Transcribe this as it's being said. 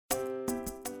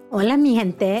Hola, mi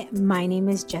gente. My name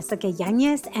is Jessica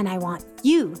Yanez, and I want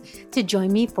you to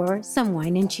join me for some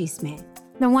Wine and Chisme.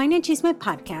 The Wine and Chisme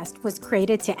podcast was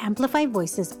created to amplify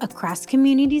voices across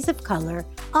communities of color,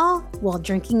 all while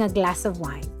drinking a glass of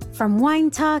wine. From wine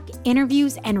talk,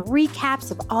 interviews, and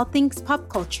recaps of all things pop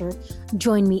culture,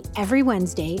 join me every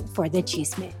Wednesday for the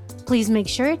Chisme. Please make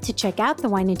sure to check out the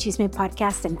Wine and Chisme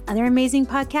podcast and other amazing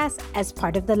podcasts as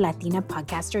part of the Latina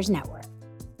Podcasters Network.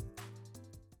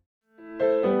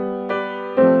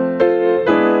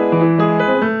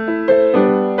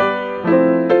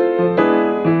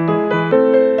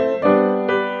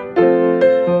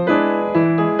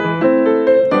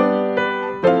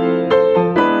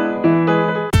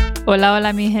 Hola,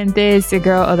 hola, mi gente. It's your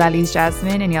girl, Odalis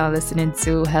Jasmine, and y'all listening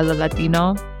to Hella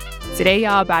Latino. Today,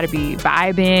 y'all about to be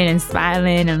vibing and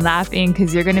smiling and laughing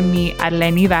because you're going to meet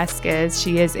Harleny Vasquez.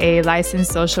 She is a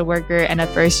licensed social worker and a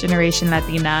first-generation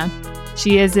Latina.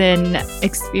 She is an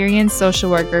experienced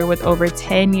social worker with over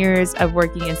 10 years of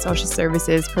working in social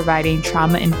services, providing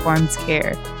trauma-informed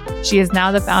care. She is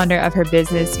now the founder of her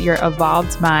business, Your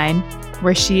Evolved Mind,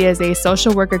 where she is a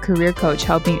social worker career coach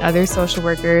helping other social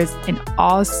workers in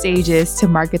all stages to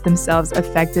market themselves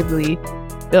effectively,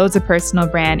 build a personal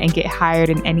brand, and get hired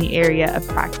in any area of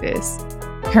practice.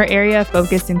 Her area of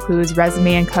focus includes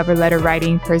resume and cover letter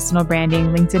writing, personal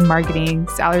branding, LinkedIn marketing,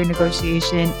 salary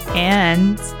negotiation,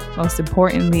 and most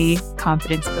importantly,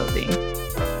 confidence building.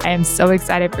 I am so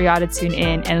excited for y'all to tune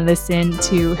in and listen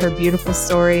to her beautiful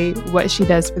story, what she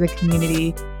does for the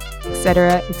community,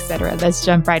 etc., etc. Let's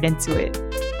jump right into it.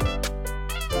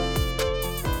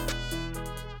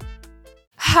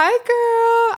 Hi,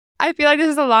 girl. I feel like this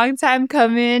is a long time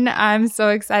coming. I'm so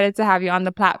excited to have you on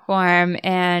the platform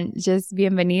and just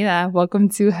bienvenida. Welcome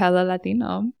to Hella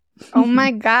Latino. Oh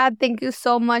my God. Thank you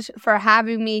so much for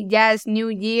having me. Yes, new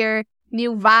year,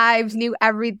 new vibes, new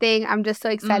everything. I'm just so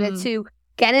excited to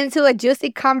get into a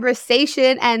juicy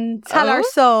conversation and tell our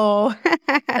soul.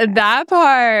 That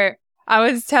part. I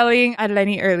was telling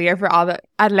Harleny earlier for all the...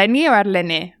 Harleny or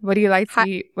Harlene? What do you like to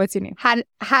eat? What's your name?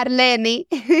 Harleny.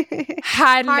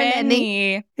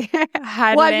 Harleny.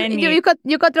 Harleny. Well,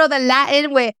 you could throw the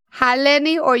Latin with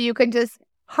Harleny, or you can just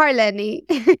Harleny.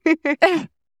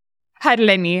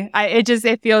 Harleny.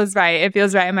 It feels right. It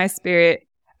feels right in my spirit.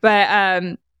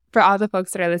 But for all the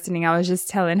folks that are listening, I was just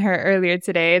telling her earlier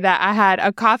today that I had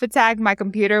a cough attack. My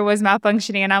computer was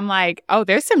malfunctioning. And I'm like, oh,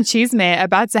 there's some chisme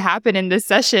about to happen in this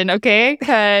session, okay?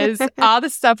 Because all the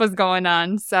stuff was going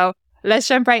on. So let's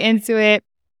jump right into it.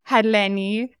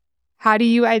 Harleny, how do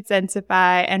you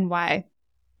identify and why?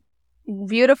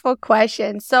 Beautiful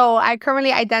question. So I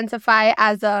currently identify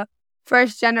as a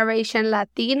first-generation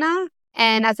Latina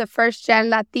and as a first-gen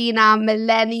Latina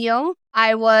millennial.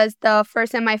 I was the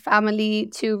first in my family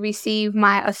to receive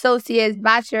my associate's,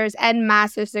 bachelor's, and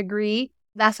master's degree.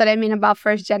 That's what I mean about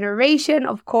first generation.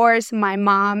 Of course, my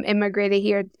mom immigrated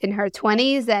here in her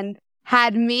 20s and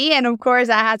had me. And of course,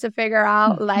 I had to figure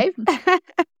out life.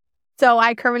 So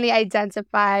I currently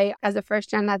identify as a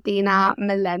first-gen Latina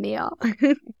millennial.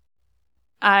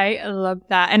 I love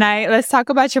that. And let's talk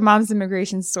about your mom's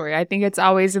immigration story. I think it's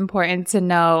always important to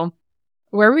know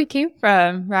where we came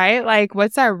from, right? Like,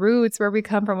 what's our roots, where we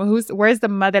come from, where's the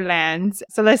motherland?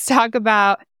 So let's talk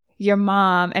about your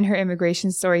mom and her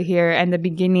immigration story here and the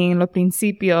beginning, lo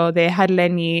principio de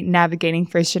Harleny navigating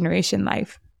first generation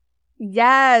life.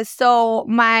 Yes. So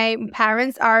my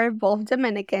parents are both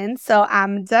Dominican. So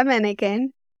I'm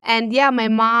Dominican. And yeah, my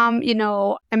mom,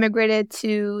 immigrated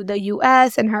to the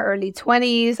U.S. in her early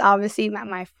 20s. Obviously met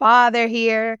my father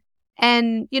here.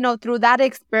 And, through that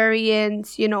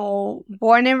experience,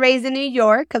 born and raised in New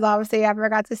York, because obviously I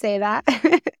forgot to say that.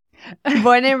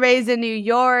 Born and raised in New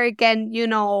York. And,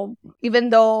 even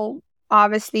though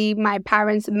obviously my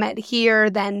parents met here,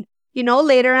 then,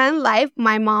 later in life,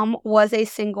 my mom was a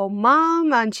single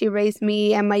mom and she raised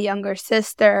me and my younger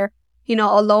sister,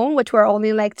 alone, which were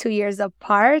only like 2 years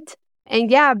apart. And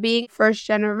yeah, being first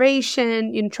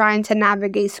generation, trying to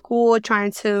navigate school,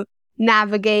 trying to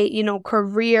navigate,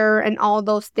 career and all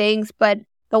those things. But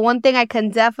the one thing I can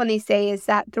definitely say is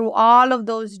that through all of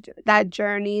that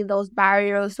journey, those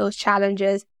barriers, those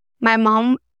challenges, my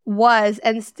mom was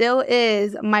and still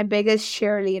is my biggest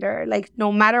cheerleader. Like,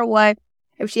 no matter what,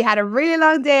 if she had a really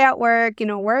long day at work,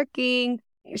 working,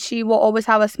 she will always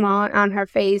have a smile on her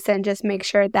face and just make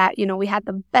sure that, we had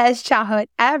the best childhood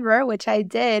ever, which I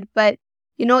did. But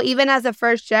even as a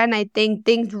first gen, I think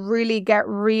things really get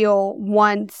real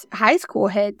once high school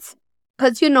hits.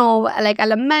 Because, like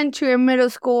elementary or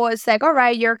middle school, it's like, all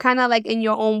right, you're kind of like in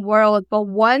your own world. But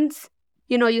once,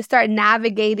 you start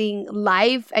navigating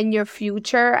life and your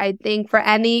future. I think for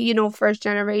any, first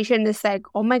generation, it's like,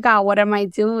 oh my God, what am I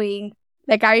doing?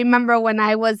 Like, I remember when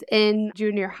I was in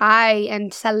junior high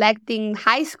and selecting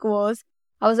high schools,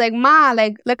 I was like, Ma,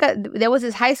 like, there was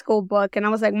this high school book. And I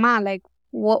was like, Ma, like,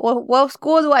 what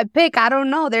school do I pick? I don't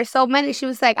know. There's so many. She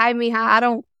was like, I mean, I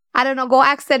don't know. Go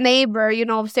ask the neighbor,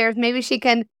 upstairs. Maybe she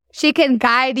can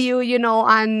guide you,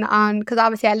 on, because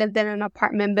obviously I lived in an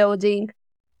apartment building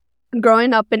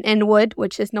growing up in Inwood,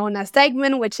 which is known as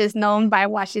Segment, which is known by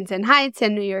Washington Heights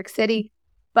in New York City.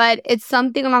 But it's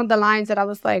something along the lines that I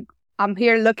was like, I'm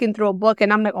here looking through a book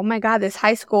and I'm like, oh my God, this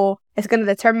high school is going to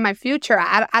determine my future.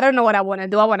 I don't know what I want to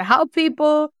do. I want to help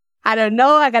people. I don't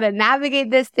know. I got to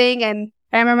navigate this thing. And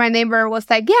I remember my neighbor was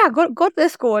like, yeah, go to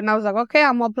this school. And I was like, okay,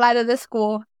 I'm going to apply to this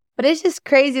school. But it's just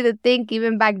crazy to think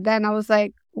even back then, I was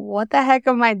like, what the heck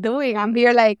am I doing? I'm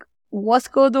here like, what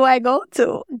school do I go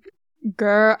to?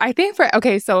 Girl, I think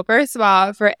so first of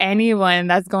all, for anyone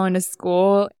that's going to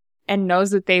school and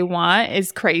knows what they want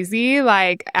is crazy.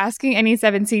 Like, asking any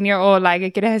 17-year-old, like,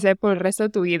 ¿qué quieres hacer por el resto de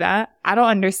tu vida? I don't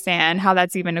understand how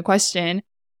that's even a question.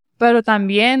 Pero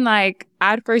también, like,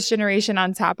 add first generation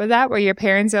on top of that, where your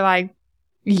parents are like,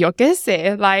 yo qué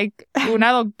sé, like,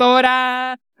 una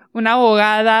doctora, una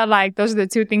abogada, like, those are the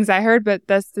two things I heard, but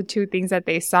that's the two things that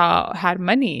they saw had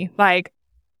money. Like,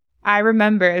 I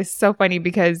remember, it's so funny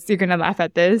because you're going to laugh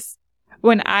at this.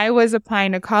 When I was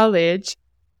applying to college,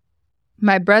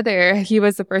 my brother, he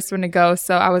was the first one to go.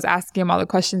 So I was asking him all the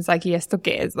questions like, ¿y esto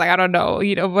qué es? Like, I don't know,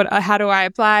 how do I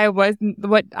apply? What,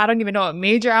 I don't even know what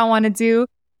major I want to do.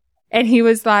 And he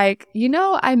was like,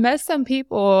 I met some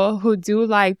people who do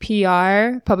like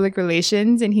PR, public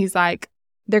relations. And he's like,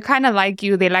 they're kind of like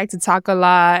you. They like to talk a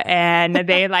lot and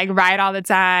they like write all the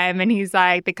time. And he's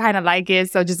like, they kind of like it.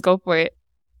 So just go for it.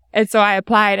 And so I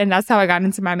applied, and that's how I got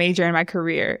into my major and my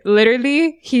career.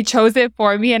 Literally, he chose it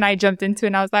for me, and I jumped into it,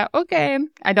 and I was like, okay,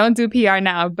 I don't do PR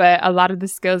now, but a lot of the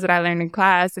skills that I learned in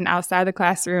class and outside the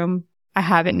classroom, I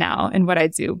have it now in what I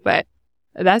do. But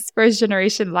that's first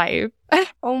generation life.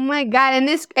 Oh my God.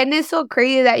 And it's so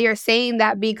crazy that you're saying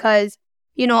that because,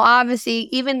 obviously,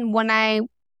 even when I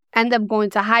end up going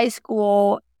to high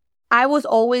school, I was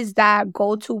always that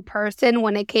go-to person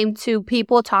when it came to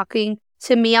people talking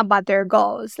to me about their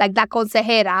goals, like la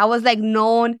consejera. I was like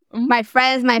known, my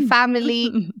friends, my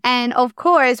family. And of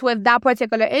course, with that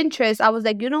particular interest, I was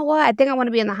like, you know what? I think I want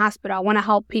to be in the hospital. I want to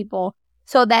help people.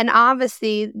 So then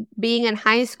obviously being in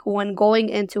high school and going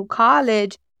into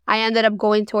college, I ended up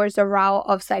going towards the route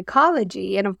of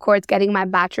psychology. And of course, getting my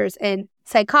bachelor's in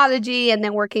psychology and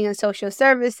then working in social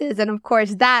services. And of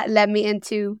course, that led me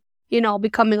into,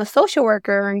 becoming a social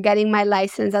worker and getting my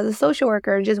license as a social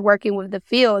worker and just working with the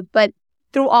field. But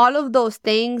through all of those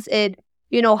things, it,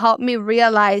 helped me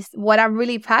realize what I'm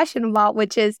really passionate about,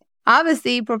 which is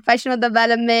obviously professional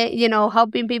development,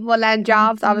 helping people land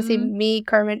jobs. Obviously, me,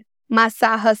 current my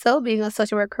side hustle, being a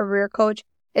social work career coach.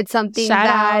 It's something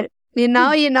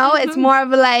it's more of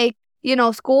like,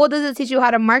 school doesn't teach you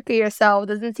how to market yourself,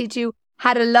 doesn't teach you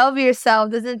how to love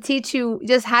yourself, doesn't teach you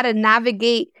just how to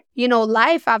navigate,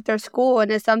 life after school. And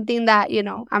it's something that,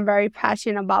 I'm very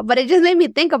passionate about. But it just made me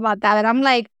think about that. And I'm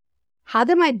like, how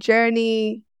did my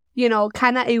journey,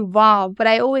 kind of evolve? But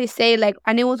I always say, like,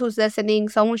 anyone who's listening,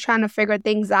 someone's trying to figure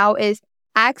things out, is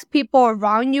ask people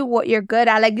around you what you're good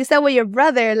at. Like you said with your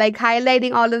brother, like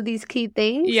highlighting all of these key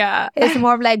things. Yeah. It's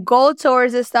more of like go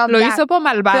towards the stuff Lo that hizo por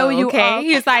malvado, fill you okay? up.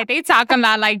 He's like, they talk a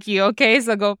lot like you, okay?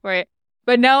 So go for it.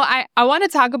 But no, I want to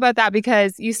talk about that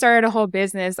because you started a whole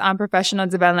business on professional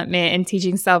development and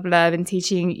teaching self-love and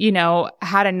teaching,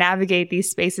 how to navigate these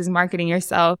spaces, marketing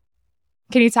yourself.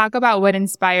 Can you talk about what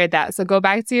inspired that? So go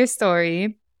back to your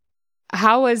story.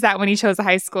 How was that when you chose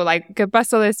high school? Like, ¿qué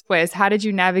pasó después? How did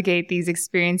you navigate these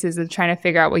experiences of trying to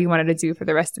figure out what you wanted to do for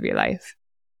the rest of your life?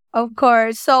 Of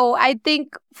course. So I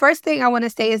think first thing I want to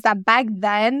say is that back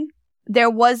then, there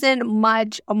wasn't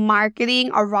much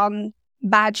marketing around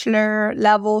bachelor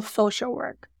level social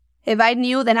work. If I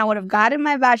knew, then I would have gotten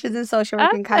my bachelor's in social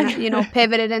work and kind of,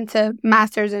 pivoted into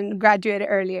master's and graduated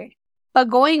earlier. But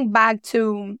going back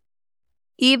to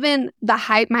even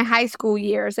my high school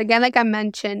years, again, like I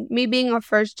mentioned, me being a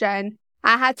first gen,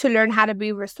 I had to learn how to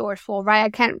be resourceful, right? I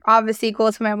can't obviously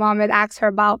go to my mom and ask her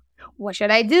about what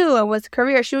should I do and what's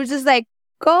career. She was just like,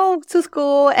 go to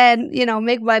school and,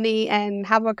 make money and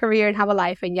have a career and have a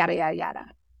life and yada, yada, yada.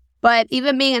 But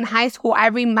even being in high school, I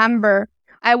remember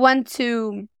I went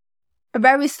to a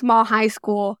very small high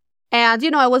school and,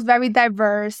 it was very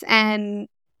diverse, and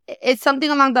it's something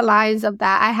along the lines of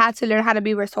that. I had to learn how to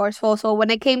be resourceful. So when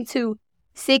it came to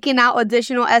seeking out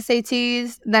additional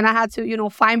SATs. Then I had to,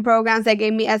 find programs that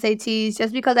gave me SATs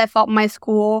just because I felt my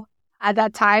school at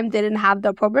that time didn't have the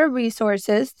appropriate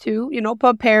resources to,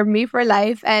 prepare me for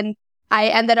life. And I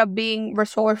ended up being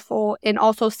resourceful in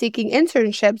also seeking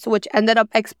internships, which ended up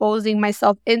exposing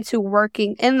myself into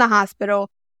working in the hospital.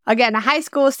 Again, a high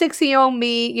school 16-year-old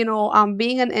me,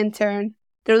 being an intern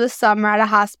through the summer at a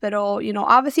hospital,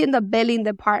 obviously in the billing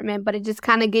department, but it just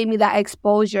kind of gave me that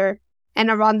exposure. And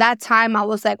around that time, I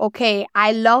was like, okay,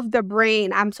 I love the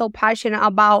brain. I'm so passionate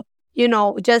about,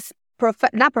 just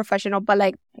not professional, but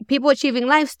like people achieving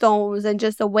milestones and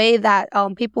just the way that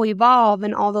people evolve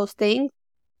and all those things.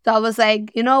 So I was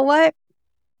like, you know what?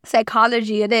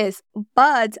 Psychology it is.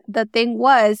 But the thing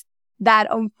was that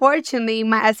unfortunately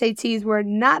my SATs were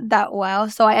not that well.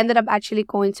 So I ended up actually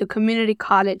going to community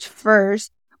college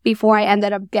first before I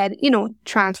ended up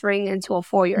transferring into a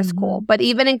 4-year school. But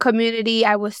even in community,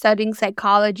 I was studying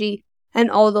psychology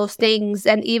and all those things.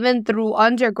 And even through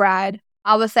undergrad,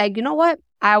 I was like, you know what?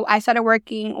 I started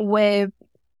working with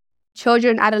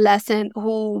children, adolescents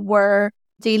who were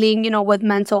dealing, with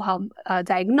mental health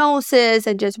diagnosis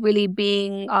and just really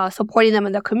being supporting them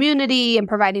in the community and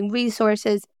providing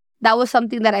resources. That was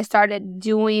something that I started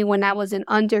doing when I was in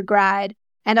undergrad.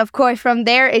 And of course, from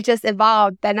there, it just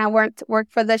evolved. Then I worked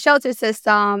for the shelter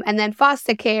system and then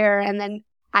foster care. And then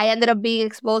I ended up being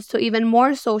exposed to even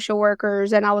more social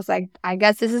workers. And I was like, I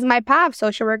guess this is my path.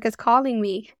 Social work is calling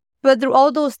me. But through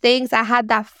all those things, I had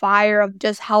that fire of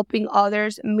just helping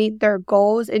others meet their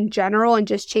goals in general and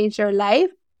just change their life.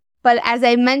 But as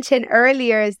I mentioned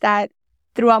earlier, is that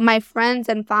throughout my friends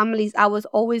and families, I was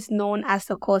always known as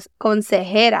a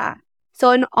consejera. So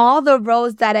in all the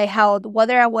roles that I held,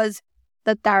 whether I was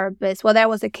the therapist, whether I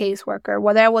was a caseworker,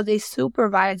 whether I was a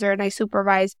supervisor and I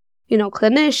supervised,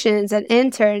 clinicians and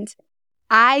interns,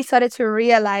 I started to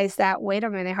realize that, wait a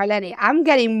minute, Harleny, I'm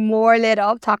getting more lit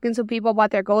up talking to people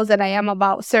about their goals than I am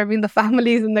about serving the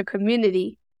families in the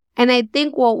community. And I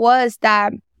think what was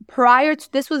that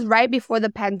this was right before the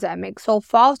pandemic. So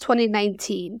fall of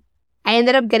 2019, I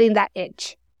ended up getting that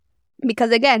itch.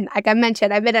 Because again, like I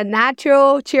mentioned, I've been a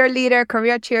natural cheerleader,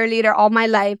 career cheerleader all my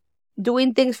life,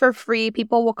 doing things for free.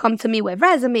 People will come to me with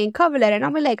resume and cover letter. And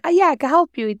I'll be like, oh yeah, I can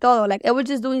help you y todo. Like it was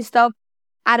just doing stuff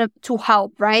to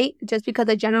help, right? Just because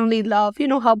I genuinely love,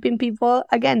 helping people,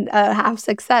 again, have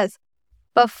success.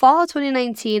 But fall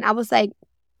 2019, I was like,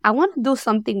 I want to do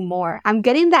something more. I'm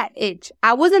getting that itch.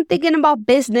 I wasn't thinking about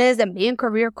business and being a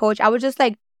career coach. I was just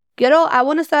like, I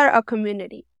want to start a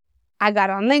community. I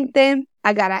got on LinkedIn,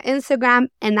 I got on Instagram,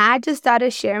 and I just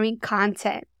started sharing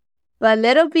content. But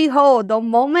little behold, the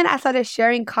moment I started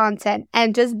sharing content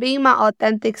and just being my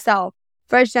authentic self,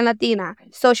 first-gen Latina,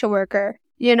 social worker,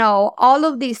 all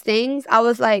of these things, I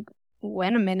was like,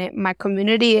 wait a minute, my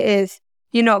community is,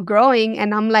 growing.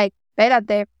 And I'm like,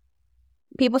 espérate.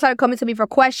 People started coming to me for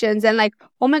questions and like,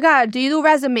 oh my God, do you do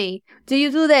resume? Do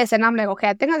you do this? And I'm like, okay,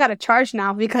 I think I got to charge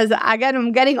now because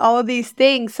I'm getting all of these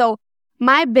things. So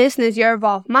my business, Your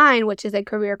Evolved Mind, which is a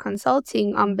career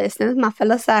consulting business, my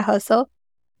fellow side hustle,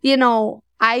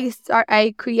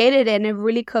 I created it and it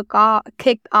really kicked off.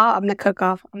 I'm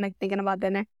like thinking about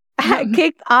dinner.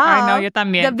 Kicked off. I know, yo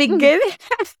también. The beginning.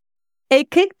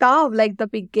 It kicked off like the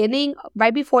beginning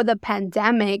right before the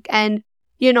pandemic. And,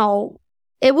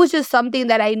 it was just something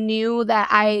that I knew that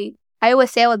I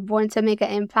always say I was born to make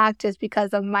an impact just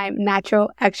because of my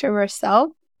natural extrovert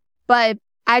self. But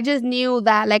I just knew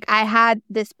that like I had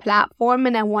this platform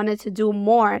and I wanted to do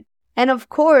more. And of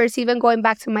course, even going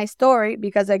back to my story,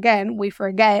 because again, we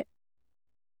forget,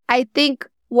 I think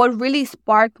what really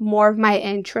sparked more of my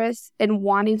interest in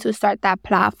wanting to start that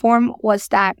platform was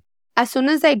that as soon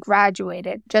as I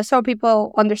graduated, just so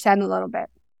people understand a little bit,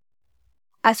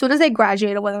 as soon as I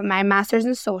graduated with my master's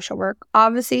in social work,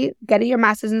 obviously getting your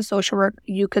master's in social work,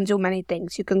 you can do many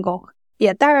things. You can go be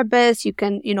a therapist, you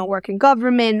can, work in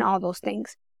government, all those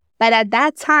things. But at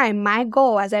that time, my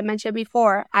goal, as I mentioned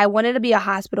before, I wanted to be a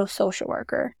hospital social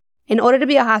worker. In order to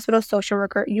be a hospital social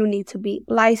worker, you need to be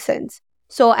licensed.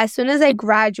 So as soon as I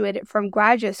graduated from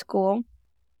graduate school,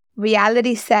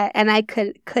 reality set and I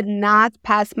could not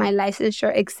pass my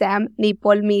licensure exam ni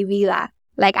por mi vida.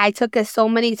 Like I took it so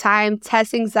many times.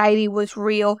 Test anxiety was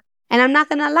real. And I'm not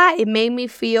going to lie, it made me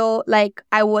feel like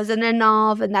I wasn't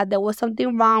enough and that there was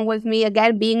something wrong with me.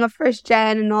 Again, being a first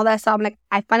gen and all that stuff. I'm like,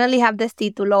 I finally have this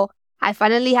título. I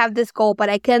finally have this goal, but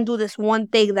I can't do this one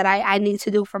thing that I need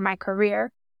to do for my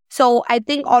career. So I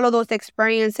think all of those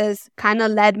experiences kind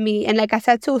of led me. And like I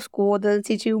said, too, school doesn't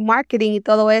teach you marketing y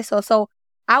todo eso. So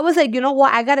I was like, you know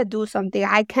what? I got to do something.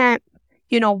 I can't,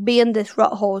 be in this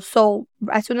rut hole. So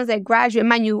as soon as I graduated,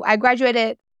 mind you, I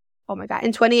graduated oh my God,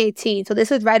 in 2018. So this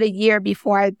was right a year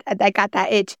before I got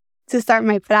that itch to start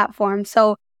my platform.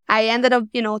 So I ended up,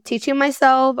 teaching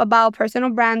myself about personal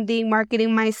branding,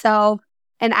 marketing myself,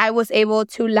 and I was able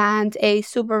to land a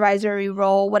supervisory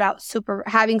role without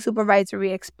having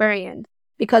supervisory experience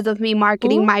because of me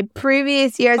marketing my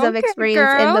previous years of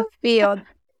experience in the field.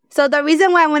 So the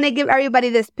reason why I want to give everybody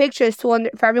this picture is for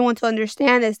everyone to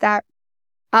understand is that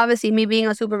obviously me being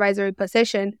a supervisory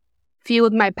position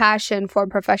fueled my passion for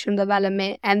professional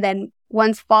development. And then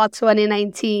once fall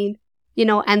 2019,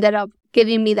 ended up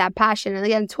giving me that passion. And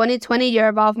again, 2020, year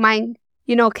of mine,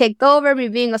 kicked over me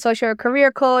being a social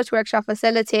career coach, workshop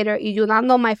facilitator, y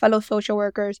ayudando my fellow social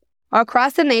workers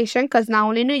across the nation, because not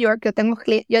only New York, yo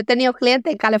he tenido cliente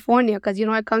in California, because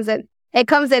it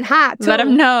comes in hot too. Let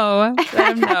them know.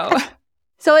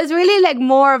 So it's really like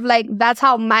more of like, that's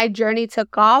how my journey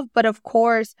took off. But of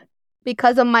course,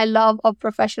 because of my love of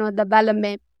professional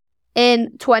development,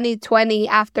 in 2020,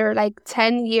 after like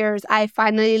 10 years, I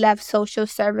finally left social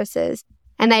services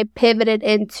and I pivoted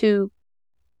into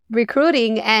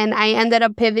recruiting, and I ended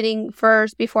up pivoting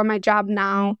first before my job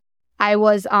now. I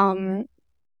was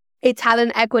a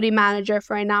talent equity manager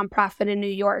for a nonprofit in New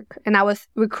York, and I was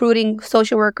recruiting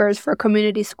social workers for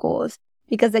community schools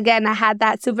because, again, I had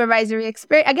that supervisory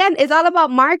experience. Again, it's all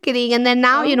about marketing, and then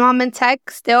now, I'm in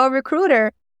tech, still a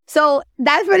recruiter. So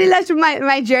that's pretty much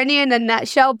my journey in a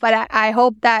nutshell, but I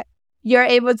hope that you're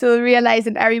able to realize,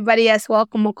 and everybody as well,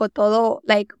 como que todo,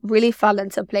 like, really fell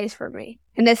into place for me.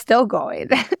 And it's still going.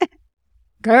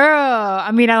 Girl,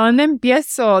 I mean, ¿a dónde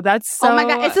empiezo? That's so... Oh my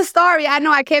God, it's a story. I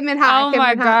know, I came in hot. Oh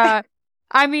my God.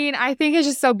 I mean, I think it's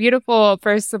just so beautiful,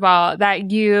 first of all, that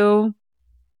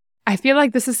I feel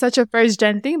like this is such a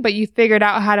first-gen thing, but you figured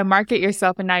out how to market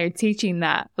yourself, and now you're teaching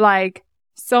that. Like,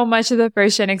 so much of the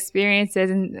first-gen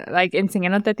experiences, and like,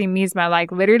 enseñándote a ti misma,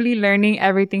 like, literally learning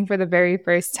everything for the very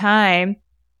first time.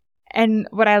 And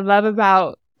what I love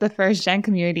about the first-gen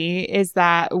community is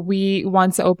that we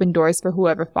want to open doors for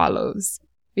whoever follows.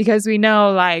 Because we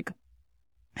know, like,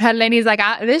 Harleny's like,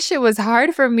 this shit was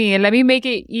hard for me. Let me make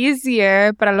it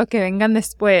easier para los que vengan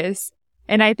después.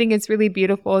 And I think it's really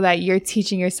beautiful that you're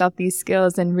teaching yourself these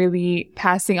skills and really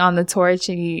passing on the torch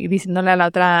y diciéndole a la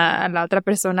otra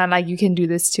persona, like, you can do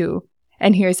this too.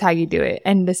 And here's how you do it.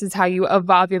 And this is how you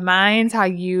evolve your mind, how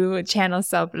you channel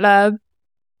self-love.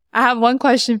 I have one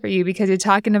question for you, because you're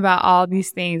talking about all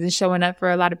these things and showing up for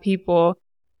a lot of people.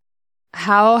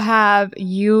 How have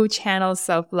you channeled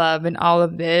self-love in all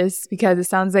of this? Because it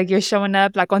sounds like you're showing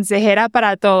up la consejera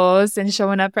para todos and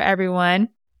showing up for everyone.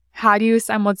 How do you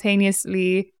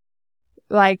simultaneously,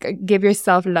 like, give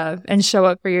yourself love and show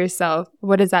up for yourself?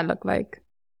 What does that look like?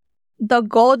 The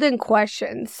golden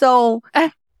question. So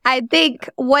I think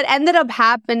what ended up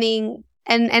happening,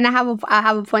 and I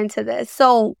have a point to this.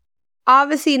 So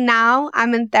obviously now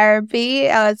I'm in therapy,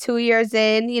 2 years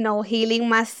in, healing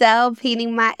myself,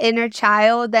 healing my inner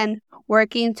child, and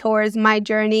working towards my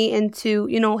journey into,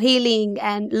 healing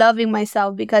and loving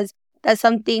myself, because that's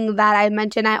something that I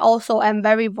mentioned. I also am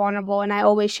very vulnerable, and I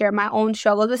always share my own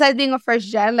struggles, besides being a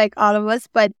first gen, like all of us.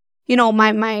 But,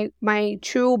 my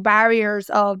true barriers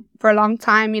for a long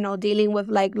time, dealing with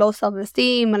like low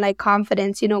self-esteem and like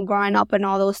confidence, growing up and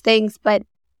all those things. But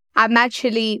I'm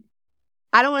actually,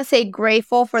 I don't want to say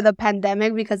grateful for the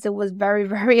pandemic, because it was very,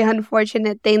 very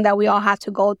unfortunate thing that we all had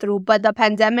to go through. But the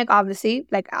pandemic, obviously,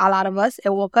 like a lot of us, it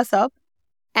woke us up.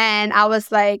 And I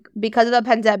was like, because of the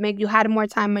pandemic, you had more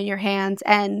time on your hands.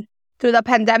 And through the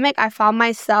pandemic, I found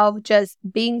myself just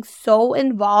being so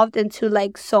involved into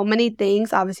like so many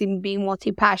things, obviously being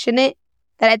multi-passionate,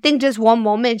 that I think just one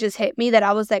moment just hit me that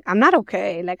I was like, I'm not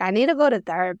okay. Like, I need to go to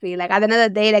therapy. Like, at the end of the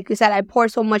day, like you said, I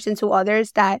poured so much into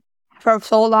others that for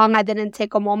so long, I didn't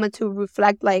take a moment to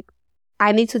reflect, like,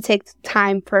 I need to take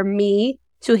time for me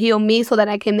to heal me so that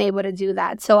I can be able to do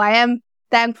that. So I am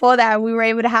thankful that we were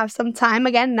able to have some time.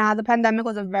 Again, now the pandemic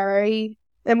was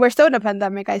and we're still in a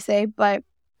pandemic, I say, but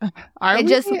I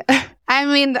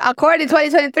mean, according to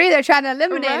 2023, they're trying to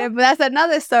eliminate it, but that's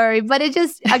another story. But it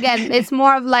just, again, it's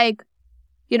more of like,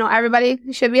 everybody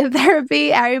should be in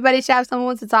therapy. Everybody should have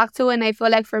someone to talk to. And I feel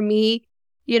like for me,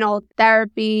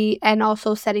 therapy and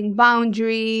also setting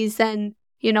boundaries and,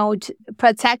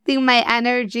 protecting my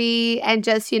energy and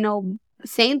just,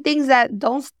 saying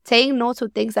no to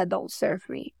things that don't serve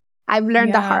me. I've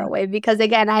learned the hard way, because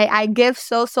again, I give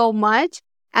so much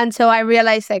until I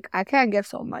realize, like, I can't give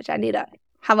so much. I need to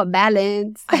have a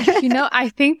balance. I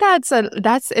think is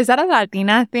that a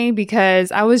Latina thing?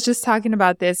 Because I was just talking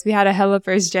about this. We had a Hello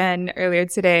First Gen earlier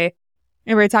today,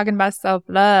 and we were talking about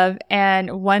self-love.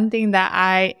 And one thing that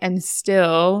I am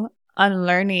still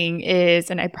unlearning is,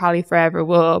 and I probably forever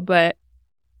will, but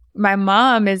my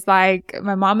mom and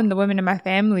the women in my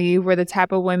family were the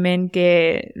type of women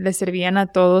que le servían a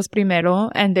todos primero,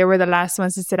 and they were the last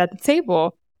ones to sit at the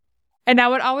table. And I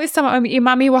would always tell my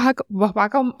mami, ¿vas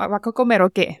a comer o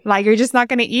qué? Like, you're just not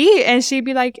going to eat? And she'd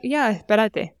be like, yeah,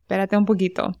 espérate un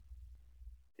poquito.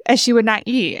 And she would not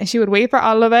eat. And she would wait for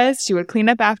all of us. She would clean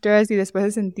up after us. Y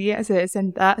después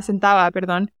sentaba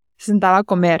a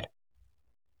comer.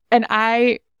 And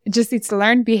it's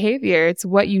learned behavior. It's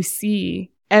what you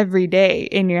see every day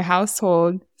in your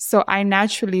household. So I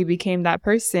naturally became that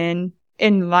person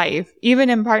in life,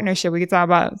 even in partnership. We could talk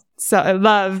about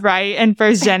love, right? And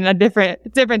first gen, a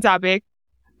different topic.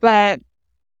 But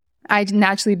I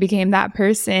naturally became that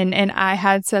person, and I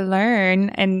had to learn.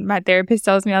 And my therapist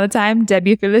tells me all the time,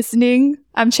 Debbie, if you're listening,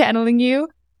 I'm channeling you.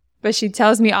 But she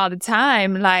tells me all the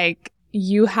time, like,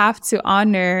 you have to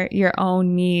honor your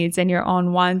own needs and your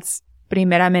own wants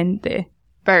primeramente,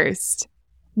 first.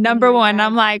 Number one,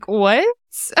 I'm like, what?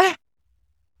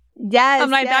 Yes, I'm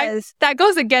like, yes. That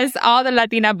goes against all the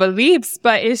Latina beliefs,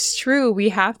 but it's true. We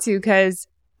have to, because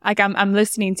like I'm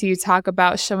listening to you talk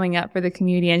about showing up for the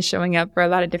community and showing up for a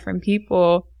lot of different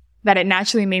people, that it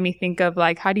naturally made me think of,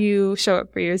 like, how do you show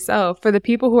up for yourself? For the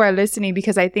people who are listening,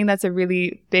 because I think that's a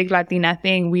really big Latina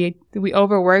thing. We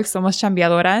overwork, somos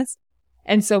chambeadoras.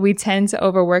 And so we tend to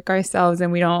overwork ourselves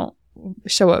and we don't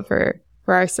show up for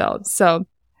ourselves. So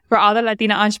for all the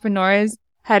Latina entrepreneurs,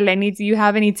 Harleny, do you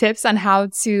have any tips on how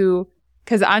to,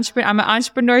 because I'm an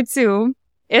entrepreneur too.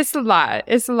 It's a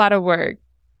lot of work.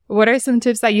 What are some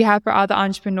tips that you have for all the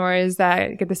entrepreneurs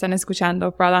que te están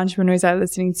escuchando, for all the entrepreneurs that are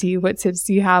listening to you? What tips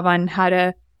do you have on how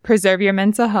to preserve your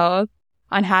mental health,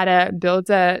 on how to build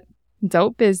a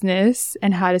dope business,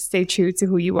 and how to stay true to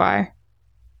who you are?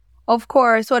 Of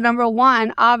course. So number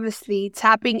one, obviously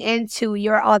tapping into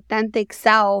your authentic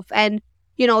self. And,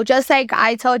 just like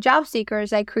I tell job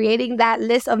seekers, like creating that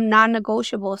list of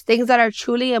non-negotiables, things that are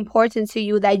truly important to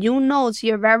you, that to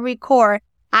your very core,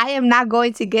 I am not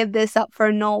going to give this up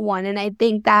for no one. And I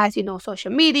think that's,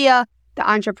 social media, the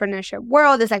entrepreneurship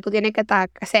world. It's like, tú tienes que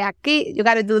ser aquí, you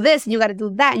got to do this, and you got to do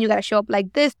that, and you got to show up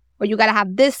like this, or you got to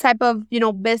have this type of,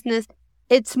 business.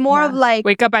 It's more of like,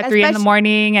 wake up at 3 a.m.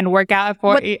 and work out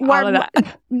for all of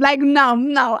that. Like,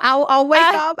 no, I'll wake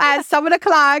up at 7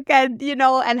 o'clock and,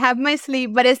 and have my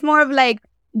sleep. But it's more of like,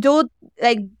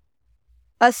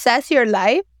 assess your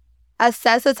life,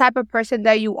 assess the type of person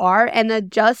that you are, and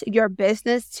adjust your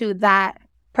business to that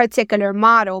particular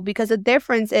model. Because the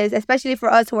difference is, especially for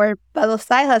us who are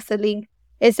side hustling,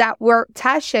 is that we're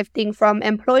task shifting from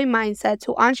employee mindset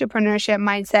to entrepreneurship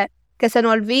mindset. Que se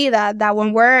nos olvida that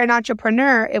when we're an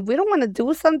entrepreneur, if we don't want to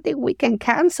do something, we can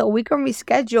cancel, we can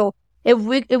reschedule. If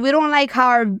we don't like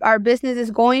how our business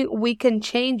is going, we can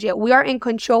change it. We are in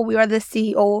control. We are the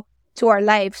CEO to our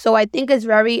life. So I think it's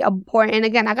very important. And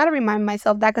again, I got to remind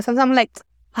myself that, because sometimes I'm like,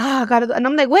 I got to, and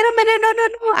I'm like, wait a minute,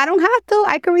 no, I don't have to.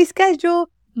 I can reschedule.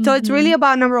 Mm-hmm. So it's really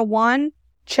about number one,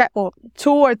 2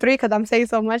 or 3, because I'm saying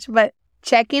so much, but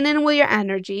checking in with your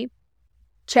energy,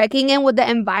 checking in with the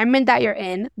environment that you're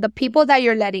in, the people that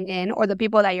you're letting in or the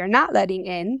people that you're not letting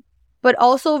in, but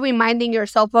also reminding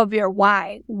yourself of your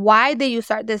why. Why did you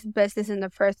start this business in the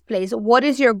first place? What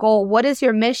is your goal? What is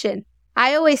your mission?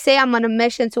 I always say I'm on a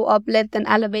mission to uplift and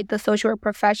elevate the social work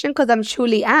profession, because I'm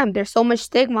truly am. There's so much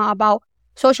stigma about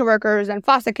social workers and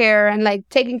foster care and like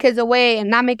taking kids away and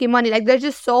not making money. Like, there's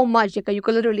just so much. You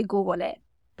could literally Google it.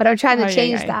 But I'm trying to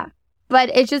change that. But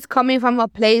it's just coming from a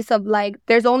place of like,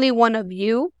 there's only one of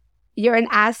you. You're an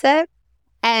asset,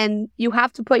 and you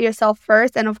have to put yourself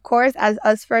first. And of course, as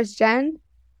us first gen,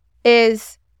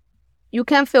 is you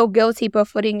can't feel guilty for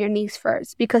putting your needs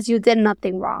first, because you did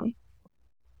nothing wrong.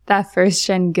 That first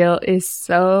gen guilt is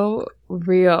so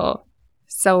real.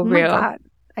 So real. Oh my God.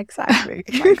 Exactly.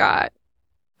 Oh my God.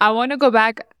 I want to go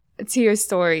back to your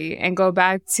story and go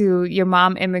back to your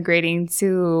mom immigrating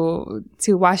to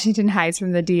Washington Heights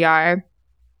from the DR,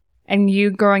 and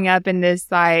you growing up in this,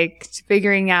 like,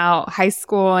 figuring out high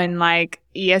school and like,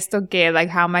 y esto que, like,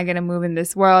 how am I going to move in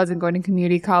this world, and going to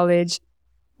community college.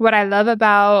 What I love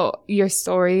about your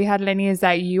story, Harleny, is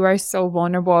that you are so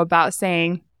vulnerable about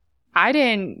saying, I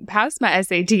didn't pass my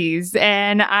SATs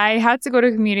and I had to go to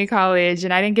community college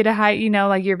and I didn't get a high,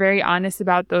 like, you're very honest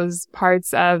about those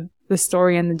parts of the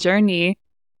story and the journey.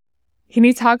 Can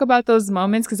you talk about those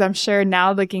moments? Because I'm sure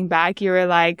now looking back, you were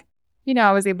like,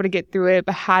 I was able to get through it.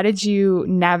 But how did you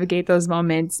navigate those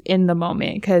moments in the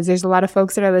moment? Because there's a lot of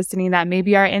folks that are listening that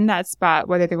maybe are in that spot,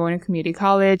 whether they're going to community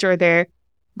college or they're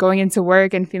going into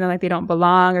work and feeling like they don't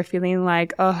belong, or feeling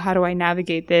like, oh, how do I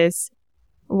navigate this?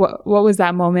 What was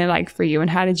that moment like for you, and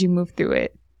how did you move through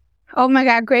it? Oh my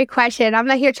God, great question. I'm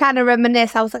like here trying to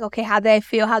reminisce. I was like, okay, how do I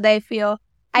feel? How do I feel?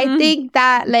 I think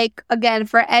that, like, again,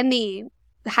 for any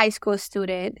high school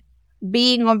student,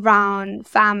 being around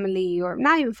family, or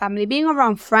not even family, being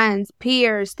around friends,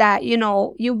 peers that, you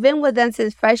know, you've been with them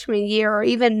since freshman year or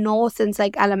even know since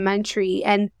like elementary,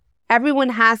 and everyone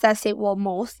has that same, well,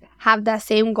 most have that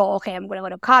same goal. Okay, I'm going to go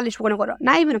to college. We're going to go to,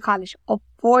 not even a college, a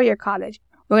 4-year college.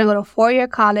 We're going to go to 4-year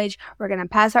college. We're going to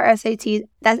pass our SATs.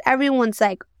 That's everyone's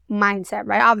like mindset,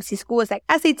 right? Obviously, school is like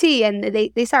SAT, and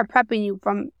they start prepping you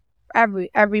from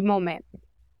every moment.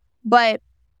 But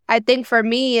I think for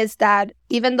me is that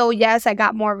even though, yes, I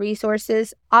got more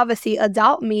resources, obviously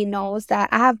adult me knows that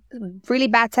I have really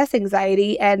bad test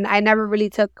anxiety, and I never really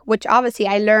took, which obviously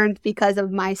I learned because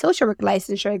of my social work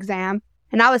licensure exam.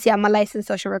 And obviously I'm a licensed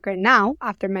social worker now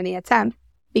after many attempts,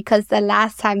 because the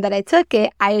last time that I took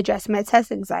it, I addressed my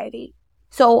test anxiety.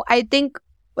 So I think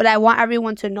what I want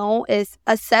everyone to know is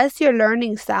assess your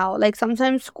learning style. Like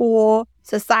sometimes school,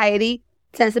 society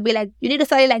tends to be like, you need to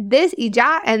study like this, y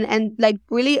ya, and like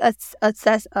really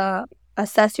assess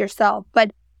yourself.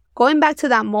 But going back to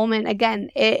that moment again,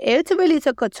 it really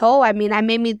took a toll. I mean,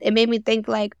 it made me think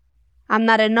like, I'm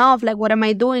not enough. Like, what am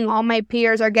I doing? All my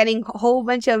peers are getting a whole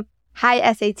bunch of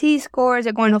high SAT scores.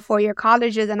 They're going to 4-year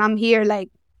colleges, and I'm here like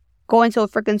going to a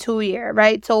freaking 2-year,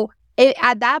 right? So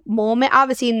at that moment,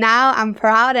 obviously now I'm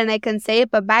proud and I can say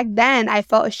it, but back then I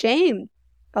felt ashamed.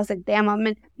 I was like, damn,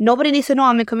 nobody needs to know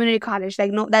I'm in community college.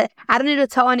 Like, no, that I don't need to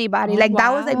tell anybody. Like,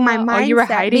 that was like my mindset. Oh, you were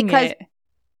hiding because it.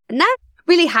 Not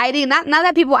really hiding. Not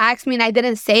that people asked me and I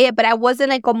didn't say it, but I wasn't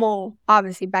like como,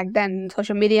 obviously back then,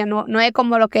 social media no es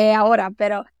como lo que es ahora,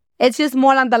 pero it's just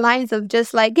more on the lines of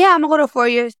just like, yeah, I'm going to go to 4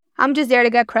 years. I'm just there to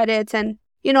get credits. And,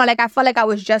 you know, like I felt like I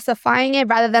was justifying it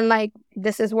rather than like,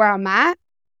 this is where I'm at.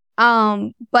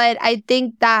 But I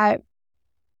think that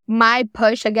my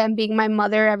push, again, being my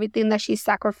mother, everything that she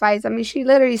sacrificed. I mean, she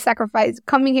literally sacrificed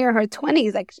coming here in her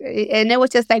 20s, like, and it was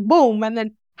just like, boom, and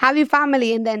then having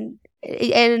family, and then,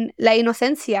 and la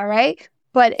inocencia, right?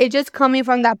 But it just coming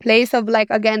from that place of like,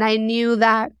 again, I knew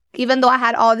that even though I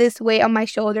had all this weight on my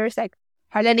shoulders, like,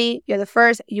 Harleny, you're the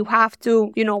first, you have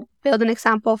to, you know, build an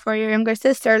example for your younger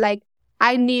sister. Like,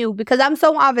 I knew, because I'm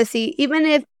so obviously, even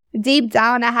if deep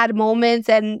down I had moments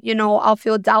and, you know, I'll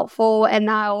feel doubtful and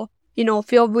I'll, you know,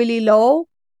 feel really low,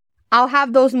 I'll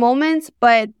have those moments.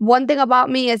 But one thing about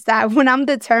me is that when I'm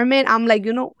determined, I'm like,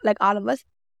 you know, like all of us,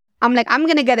 I'm like, I'm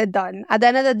going to get it done. At the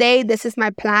end of the day, this is my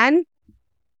plan.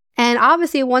 And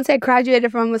obviously, once I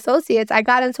graduated from associates, I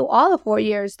got into all the 4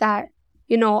 years that,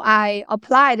 you know, I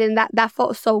applied, and that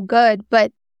felt so good.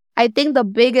 But I think the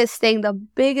biggest thing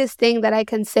that I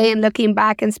can say, and looking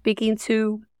back and speaking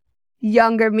to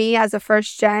younger me as a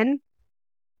first gen,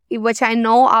 which I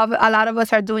know a lot of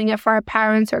us are doing it for our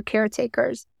parents or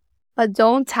caretakers, but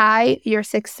don't tie your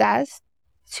success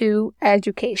to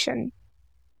education.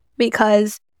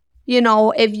 Because, you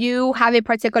know, if you have a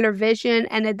particular vision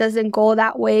and it doesn't go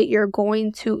that way, you're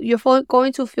going to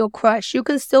feel crushed. You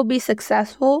can still be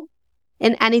successful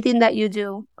in anything that you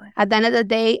do. At the end of the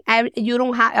day, you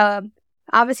don't have,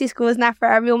 obviously school is not for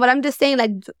everyone, but I'm just saying,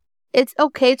 like, it's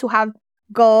okay to have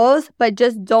goals, but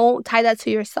just don't tie that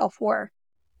to your self-worth.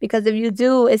 Because if you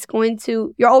do,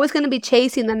 you're always going to be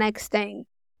chasing the next thing.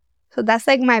 So that's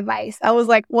like my advice. I was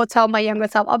like, will tell my younger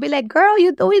self, I'll be like, girl,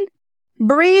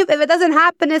 breathe. If it doesn't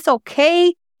happen, it's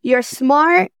okay. You're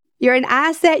smart. You're an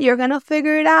asset. You're going to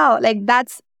figure it out. Like,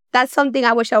 that's something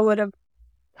I wish I would have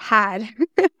had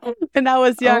when I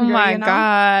was younger. Oh my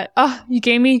God. Oh, you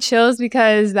gave me chills,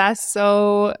 because that's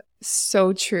so,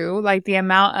 so true. Like, the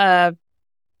amount of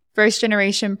first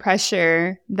generation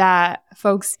pressure that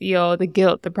folks feel, the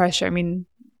guilt, the pressure. I mean,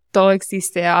 todo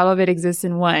existe. All of it exists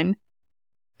in one.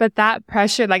 But that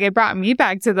pressure, like, it brought me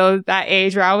back to that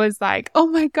age where I was like, oh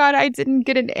my God, I didn't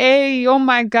get an A. Oh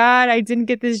my God, I didn't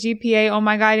get this GPA. Oh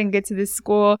my God, I didn't get to this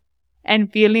school.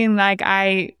 And feeling like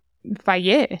I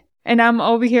fallé. And I'm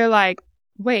over here like,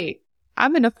 wait,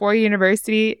 I'm in a 4-year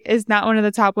university. It's not one of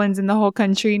the top ones in the whole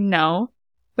country. No,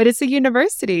 but it's a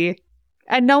university.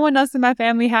 And no one else in my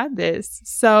family had this.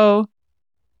 So,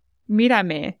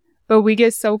 mírame. But we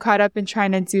get so caught up in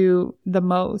trying to do the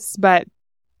most. But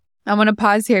I want to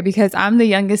pause here because I'm the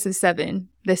youngest of 7,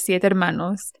 the 7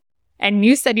 hermanos. And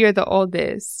you said you're the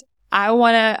oldest. I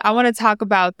want to talk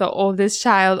about the oldest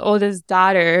child, oldest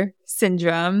daughter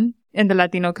syndrome in the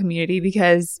Latino community,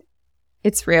 because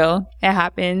it's real. It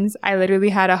happens. I literally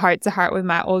had a heart-to-heart with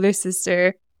my older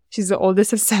sister. She's the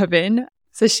oldest of 7.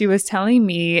 So she was telling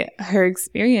me her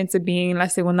experience of being la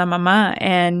segunda mamá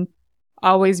and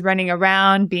always running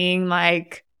around, being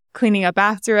like cleaning up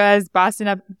after us, bossing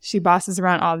up. She bosses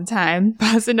around all the time,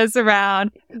 bossing us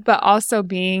around, but also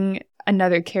being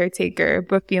another caretaker,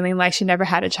 but feeling like she never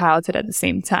had a childhood at the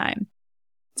same time.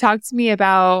 Talk to me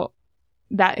about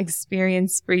that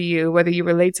experience for you, whether you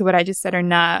relate to what I just said or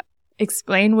not.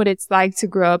 Explain what it's like to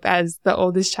grow up as the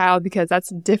oldest child, because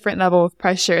that's a different level of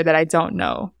pressure that I don't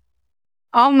know.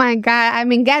 Oh my God. I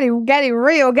mean, getting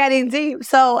real, getting deep.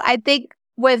 So I think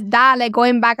with that, like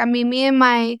going back, I mean, me and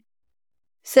my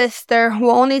sister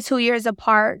were only 2 years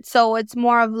apart. So it's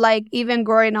more of like, even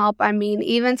growing up, I mean,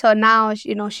 even till now,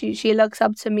 you know, she looks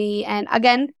up to me. And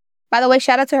again, by the way,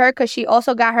 shout out to her, because she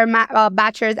also got her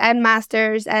bachelor's and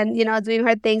master's and, you know, doing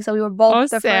her thing. So we were both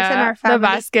the first in our family. The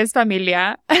Vasquez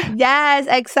familia. Yes,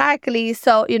 exactly.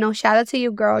 So, you know, shout out to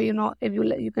you, girl. You know, if you're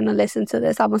going to listen to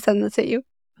this, I'm going to send it to you.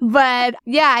 But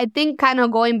yeah, I think kind of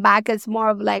going back, it's more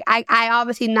of like, I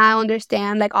obviously now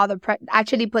understand like all the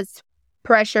actually puts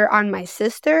pressure on my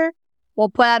sister. Will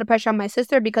put out of pressure on my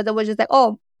sister, because it was just like,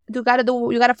 oh, you got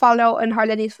to follow in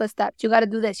Harleny's footsteps. You got to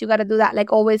do this. You got to do that.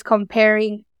 Like always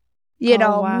comparing, you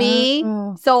know, wow. me.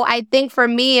 So I think for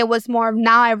me, it was more of,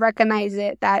 now I recognize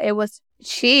it, that it was,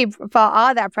 she felt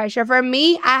all that pressure. For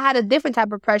me, I had a different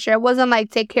type of pressure. It wasn't like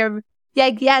take care of,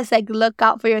 yes, like look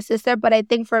out for your sister. But I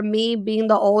think for me, being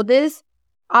the oldest,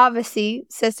 obviously,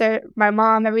 sister, my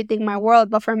mom, everything, my world.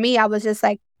 But for me, I was just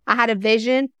like, I had a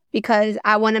vision because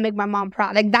I want to make my mom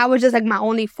proud. Like that was just like my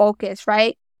only focus,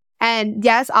 right? And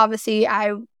yes, obviously,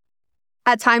 I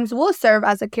at times will serve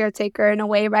as a caretaker in a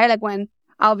way, right? Like when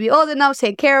I'll be old enough to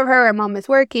take care of her and mom is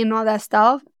working and all that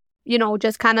stuff, you know,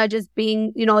 just kind of just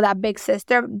being, you know, that big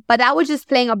sister. But I was just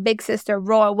playing a big sister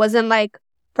role. It wasn't like,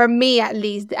 for me at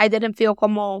least, I didn't feel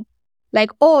como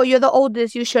like, oh, you're the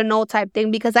oldest, you should know type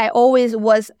thing, because I always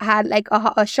had like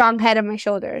a strong head on my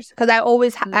shoulders, because I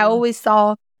always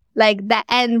saw like the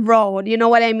end road. You know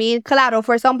what I mean? Claro,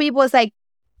 for some people, it's like,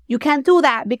 you can't do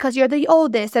that because you're the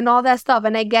oldest and all that stuff.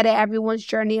 And I get it. Everyone's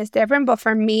journey is different. But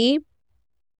for me,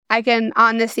 I can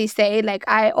honestly say, like,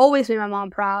 I always made my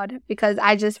mom proud, because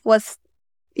I just was,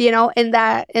 you know, in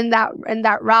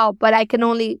that route. But I can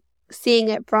only seeing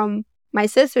it from my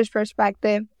sister's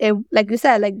perspective. It, like you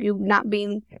said, like you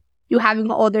having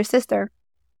an older sister,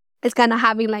 it's kind of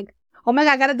having like, oh my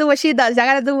God, I gotta do what she does.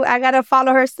 I gotta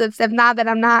follow her steps. If not, that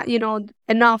I'm not, you know,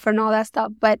 enough and all that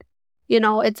stuff. But, you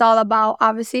know, it's all about,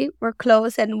 obviously, we're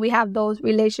close and we have those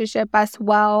relationships as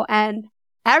well. And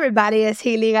everybody is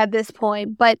healing at this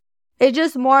point. But it's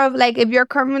just more of like, if you're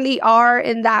currently are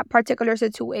in that particular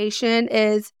situation,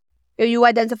 is if you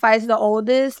identify as the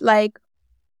oldest, like,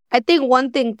 I think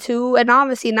one thing too, and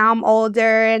obviously now I'm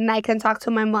older and I can talk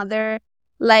to my mother,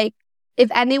 like,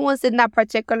 if anyone's in that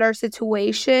particular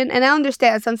situation, and I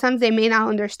understand sometimes they may not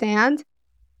understand,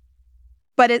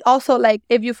 but it's also like,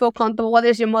 if you feel comfortable, whether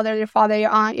it's your mother, your father, your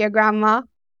aunt, your grandma,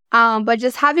 but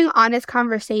just having honest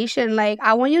conversation, like,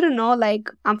 I want you to know, like,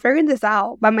 I'm figuring this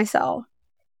out by myself.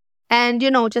 And,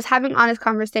 you know, just having honest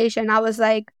conversation, I was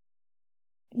like,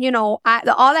 you know,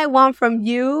 all I want from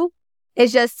you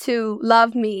is just to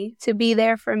love me, to be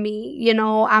there for me. You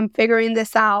know, I'm figuring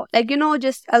this out. Like, you know,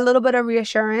 just a little bit of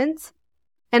reassurance.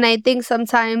 And I think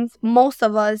sometimes most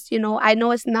of us, you know, I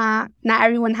know it's not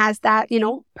everyone has that, you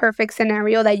know, perfect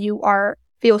scenario that you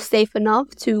feel safe enough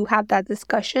to have that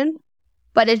discussion.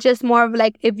 But it's just more of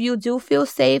like, if you do feel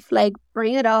safe, like,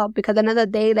 bring it up, because another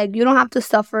day, like, you don't have to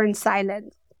suffer in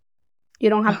silence. You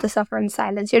don't have to suffer in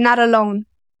silence. You're not alone.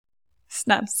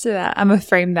 Snaps to that. I'm gonna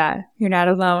frame that. You're not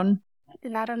alone.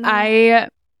 You're not alone.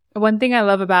 One thing I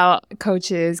love about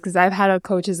coaches, because I've had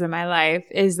coaches in my life,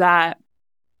 is that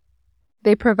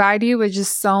they provide you with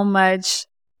just so much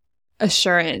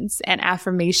assurance and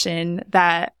affirmation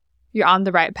that you're on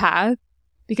the right path.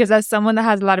 Because as someone that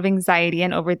has a lot of anxiety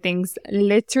and overthinks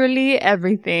literally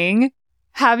everything,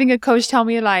 having a coach tell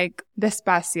me, like,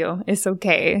 despacio, it's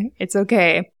okay. It's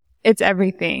okay. It's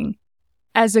everything.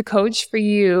 As a coach for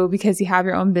you, because you have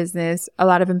your own business, a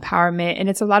lot of empowerment, and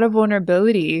it's a lot of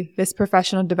vulnerability, this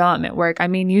professional development work. I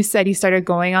mean, you said you started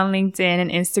going on LinkedIn and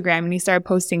Instagram and you started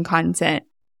posting content.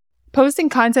 Posting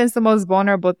content is the most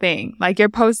vulnerable thing. Like, you're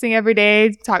posting every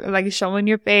day, like showing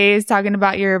your face, talking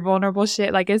about your vulnerable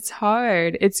shit. Like, it's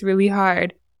hard. It's really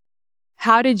hard.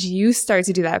 How did you start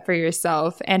to do that for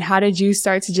yourself? And how did you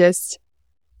start to just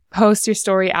post your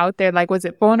story out there? Like, was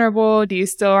it vulnerable? Are you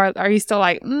still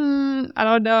like, I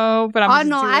don't know, but I'm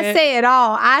no, I say it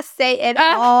all. I say it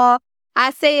all.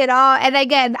 I say it all. And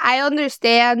again, I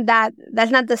understand that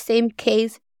that's not the same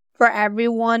case for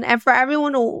everyone. And for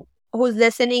everyone who's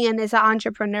listening and is an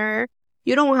entrepreneur,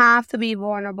 you don't have to be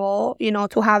vulnerable, you know,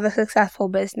 to have a successful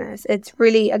business. It's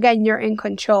really, again, you're in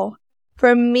control.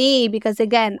 for me, because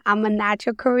again, I'm a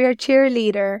natural career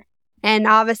cheerleader. And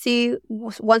obviously,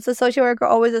 once a social worker,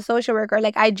 always a social worker.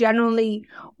 Like, I genuinely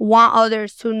want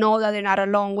others to know that they're not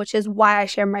alone, which is why I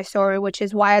share my story, which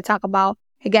is why I talk about,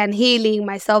 again, healing,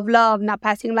 my self-love, not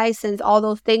passing license, all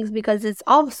those things, because it's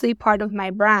obviously part of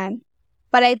my brand.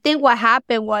 But I think what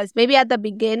happened was maybe at the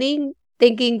beginning,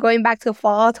 thinking going back to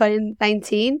fall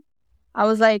 2019, I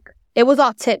was like, it was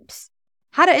all tips.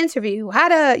 How to interview, how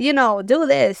to, do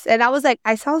this. And I was like,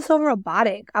 I sound so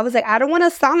robotic. I was like, I don't want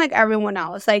to sound like everyone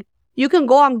else. Like, you can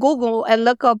go on Google and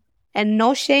look up, and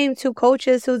no shame to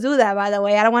coaches who do that, by the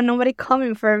way. I don't want nobody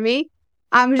coming for me.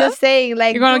 I'm just saying,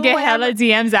 like, you're going to get hella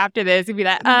DMs after this. You'll be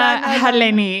like,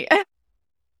 Harleny.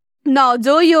 No,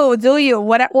 do you.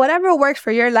 Whatever works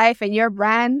for your life and your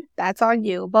brand, that's on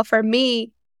you. But for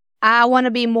me, I want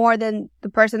to be more than the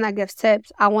person that gives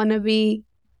tips. I want to be,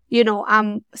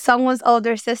 I'm someone's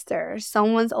older sister,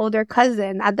 someone's older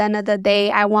cousin. At the end of the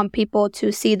day, I want people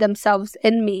to see themselves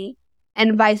in me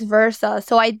and vice versa.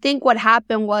 So I think what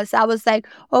happened was I was like,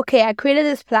 okay, I created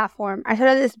this platform. I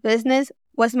started this business.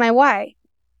 What's my why?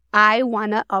 I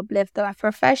want to uplift the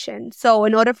profession. So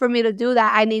in order for me to do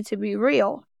that, I need to be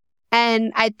real.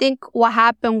 And I think what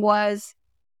happened was,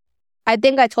 I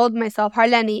think I told myself,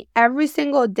 Harleny, every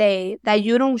single day that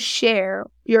you don't share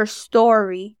your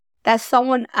story, that's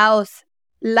someone else's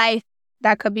life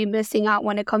that could be missing out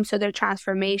when it comes to their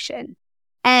transformation.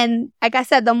 And like I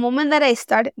said, the moment that I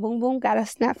started, boom, boom, gotta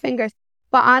snap fingers.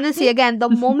 But honestly, again, the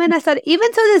moment I started,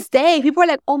 even to this day, people are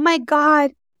like, oh my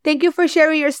God, thank you for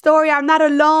sharing your story. I'm not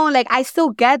alone. Like, I still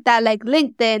get that, like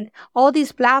LinkedIn, all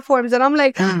these platforms. And I'm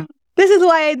like, this is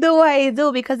why I do what I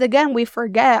do. Because again, we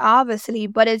forget, obviously,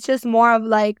 but it's just more of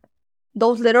like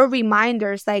those little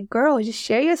reminders, like, girl, just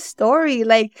share your story.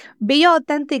 Like, be your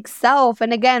authentic self.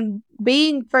 And again,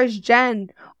 being first gen,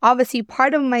 obviously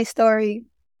part of my story,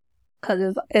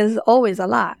 because it's always a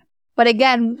lot. But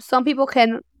again, some people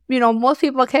can, most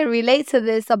people can relate to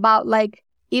this about like,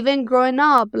 even growing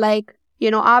up, like,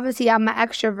 obviously I'm an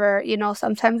extrovert,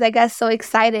 sometimes I get so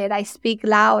excited. I speak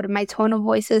loud. My tone of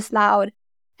voice is loud.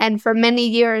 And for many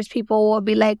years, people will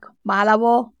be like, baja la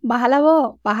voz,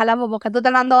 porque tú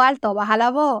estás hablando alto, baja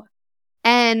la voz.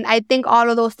 And I think all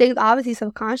of those things, obviously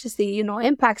subconsciously,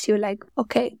 impacts you. Like,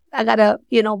 okay, I gotta,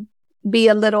 be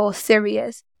a little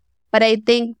serious. But I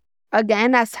think,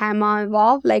 again, as time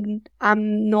evolved, like,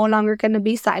 I'm no longer going to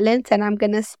be silent, and I'm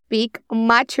going to speak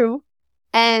my truth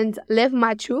and live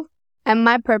my truth and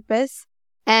my purpose.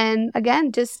 And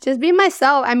again, just be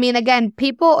myself. I mean, again,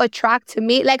 people attract to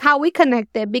me, like how we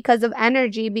connected, because of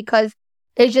energy, because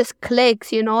it just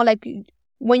clicks, like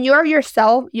when you're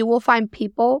yourself, you will find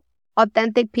people,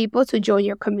 authentic people, to join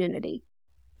your community.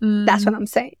 That's what I'm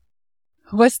saying.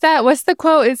 What's the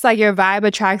quote? It's like your vibe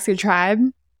attracts your tribe.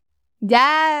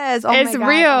 Yes. Oh, it's my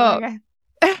God. real.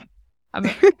 Oh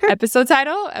my God. Episode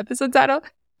title.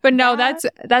 But no, that's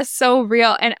so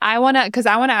real. And I want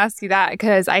to ask you that,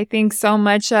 because I think so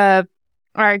much of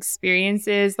our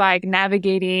experiences, like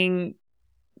navigating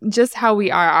just how we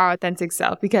are, our authentic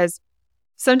self, because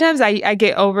sometimes I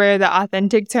get over the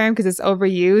authentic term because it's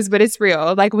overused, but it's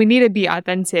real. Like, we need to be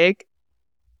authentic.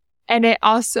 And it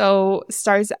also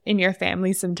starts in your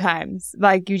family sometimes.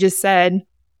 Like you just said,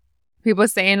 people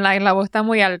saying like, la voz está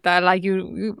muy alta, like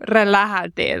you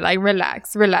relájate, like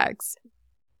relax.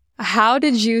 How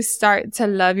did you start to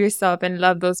love yourself and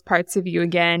love those parts of you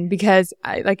again? Because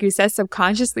like you said,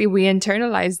 subconsciously, we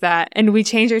internalize that and we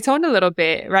change our tone a little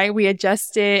bit, right? We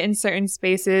adjust it in certain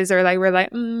spaces, or like, we're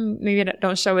like, maybe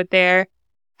don't show it there.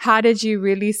 How did you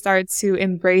really start to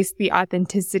embrace the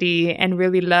authenticity and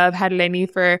really love Harleny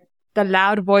for the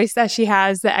loud voice that she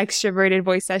has, the extroverted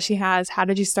voice that she has? How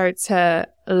did you start to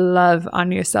love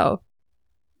on yourself?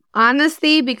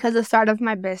 Honestly, because the start of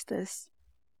my business.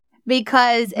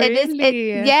 Because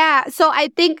yeah. So I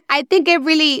think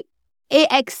it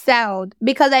excelled,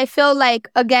 because I feel like,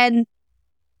 again,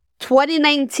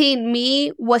 2019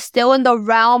 me was still in the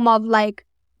realm of like,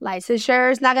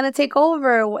 licensure is not going to take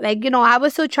over. Like, I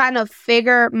was still trying to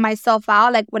figure myself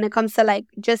out, like when it comes to like,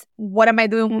 just what am I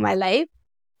doing with my life?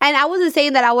 And I wasn't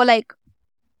saying that I would like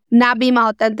not be my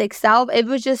authentic self. It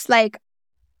was just like,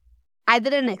 I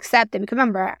didn't accept it. Because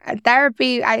remember,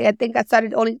 therapy, I think I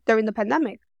started only during the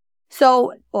pandemic.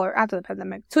 So, or after the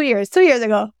pandemic, 2 years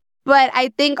ago. But I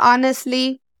think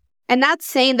honestly, and not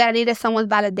saying that I needed someone's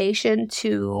validation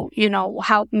to,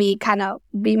 help me kind of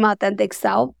be my authentic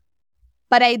self.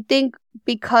 But I think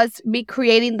because me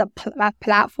creating the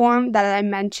platform that I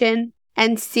mentioned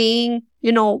and seeing,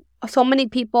 so many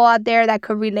people out there that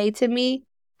could relate to me,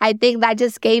 I think that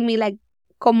just gave me like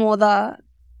como the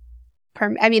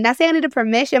not saying I needed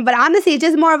permission, but honestly, it's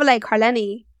just more of like,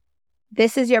 Harleny,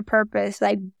 this is your purpose.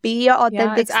 Like, be your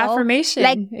authentic it's self. affirmation.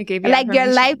 Like, it gave you like affirmation.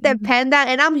 your life depends on,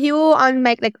 and I'm huge on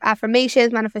like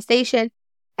affirmations, manifestation.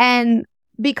 And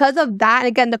because of that,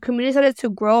 again, the community started to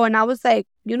grow. And I was like,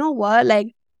 you know what?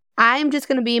 Like, I'm just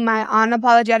going to be my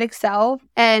unapologetic self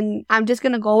and I'm just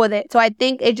going to go with it. So I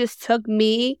think it just took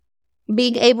me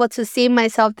being able to see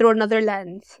myself through another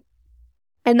lens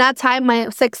and not tie my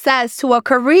success to a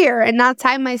career and not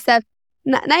tie myself,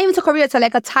 not even to career, to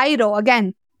like a title.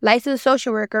 Again, licensed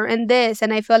social worker and this.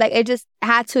 And I feel like it just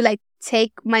had to like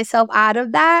take myself out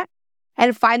of that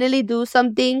and finally do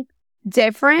something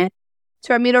different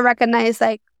for me to recognize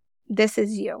like, this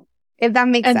is you. If that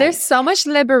makes sense. And there's so much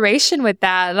liberation with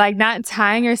that, like not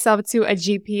tying yourself to a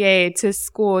GPA, to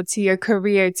school, to your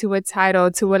career, to a title,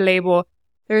 to a label.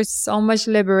 There's so much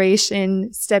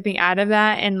liberation stepping out of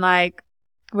that. And like,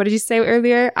 what did you say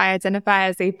earlier? I identify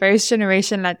as a first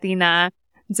generation Latina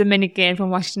Dominican from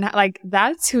Washington. Like,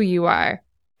 that's who you are.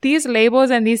 These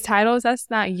labels and these titles, that's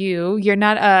not you. You're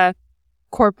not a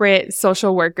corporate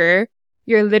social worker.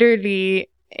 You're literally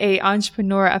a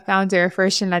entrepreneur, a founder, a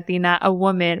first gen Latina, a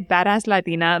woman, badass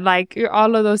Latina. Like, you're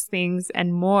all of those things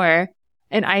and more.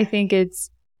 And I think it's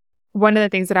one of the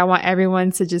things that I want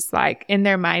everyone to just like in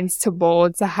their minds to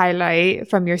bold, to highlight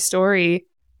from your story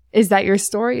is that your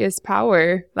story is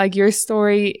power. Like, your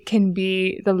story can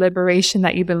be the liberation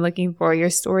that you've been looking for. Your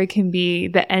story can be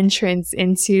the entrance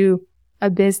into a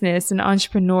business, an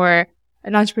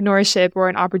entrepreneurship or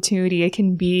an opportunity. It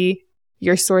can be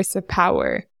your source of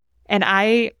power. And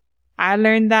I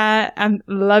learned that. I'm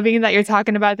loving that you're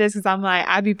talking about this because I'm like,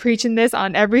 I be preaching this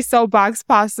on every soapbox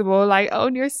possible. Like,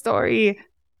 own your story.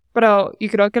 Pero yo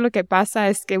creo que lo que pasa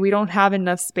es que we don't have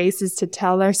enough spaces to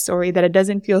tell our story, that it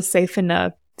doesn't feel safe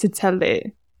enough to tell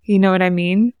it. You know what I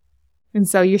mean? And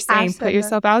so you're saying, Absolutely. Put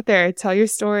yourself out there, tell your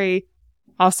story.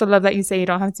 Also love that you say you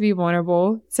don't have to be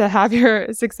vulnerable to have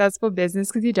your successful business,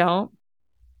 because you don't.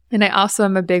 And I also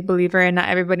am a big believer in not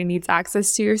everybody needs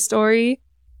access to your story.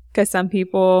 Because some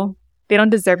people, they don't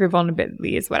deserve your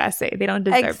vulnerability is what I say. They don't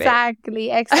deserve Exactly.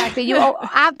 You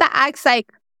have to act like,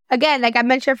 again, like I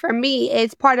mentioned, for me,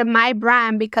 it's part of my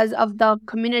brand because of the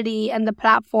community and the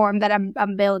platform that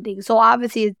I'm building. So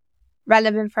obviously it's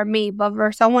relevant for me. But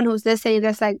for someone who's listening,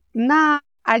 that's like, nah,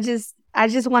 I just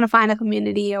want to find a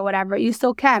community or whatever. You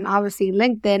still can, obviously,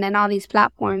 LinkedIn and all these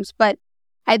platforms. But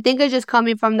I think it's just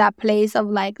coming from that place of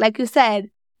like you said,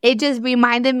 it just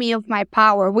reminded me of my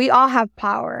power. We all have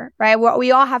power, right?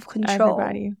 We all have control,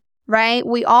 everybody. Right?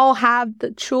 We all have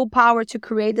the true power to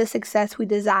create the success we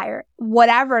desire,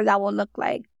 whatever that will look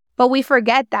like. But we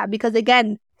forget that because,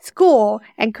 again, school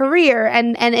and career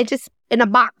and it just in a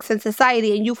box in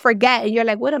society, and you forget and you're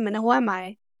like, wait a minute, who am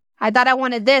I? I thought I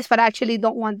wanted this, but I actually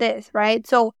don't want this, right?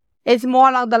 So it's more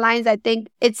along the lines, I think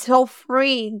it's so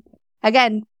freeing.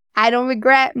 Again, I don't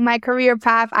regret my career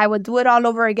path. I would do it all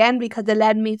over again because it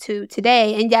led me to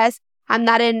today. And yes, I'm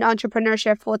not in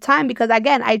entrepreneurship full time because,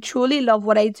 again, I truly love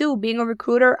what I do. Being a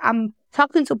recruiter, I'm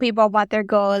talking to people about their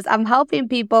goals. I'm helping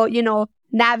people,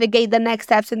 navigate the next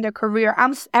steps in their career.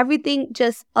 Everything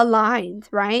just aligned,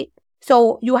 right?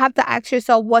 So you have to ask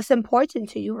yourself what's important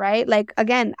to you, right? Like,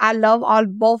 again, I love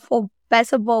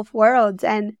best of both worlds.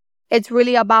 And it's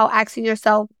really about asking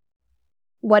yourself,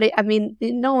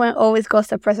 no one always goes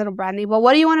to personal branding, but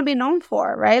what do you want to be known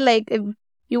for, right? Like, if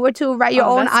you were to write your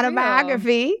own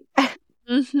autobiography.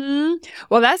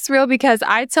 Well, that's real because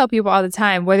I tell people all the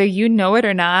time, whether you know it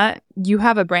or not, you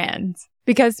have a brand.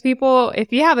 Because people,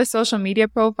 if you have a social media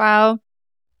profile,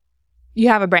 you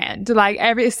have a brand.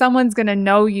 Like, someone's going to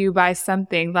know you by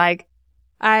something. Like,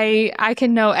 I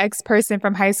can know X person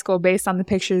from high school based on the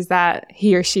pictures that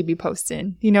he or she be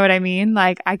posting. You know what I mean?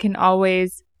 Like, I can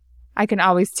always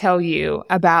tell you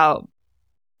about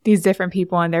these different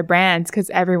people and their brands because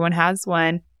everyone has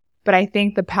one. But I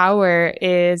think the power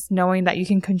is knowing that you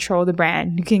can control the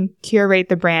brand. You can curate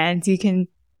the brand. You can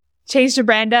change the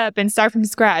brand up and start from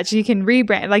scratch. You can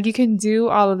rebrand. Like, you can do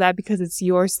all of that because it's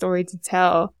your story to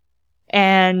tell.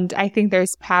 And I think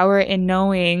there's power in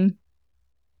knowing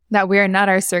that we are not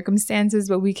our circumstances,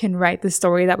 but we can write the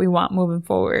story that we want moving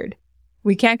forward.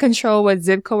 We can't control what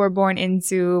zip code we're born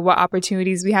into, what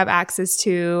opportunities we have access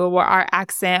to, what our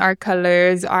accent, our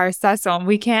colors, our sazon.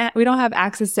 We don't have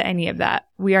access to any of that.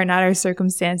 We are not our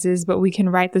circumstances, but we can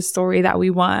write the story that we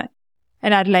want.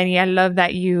 And Harleny, I love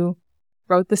that you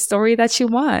wrote the story that you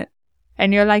want.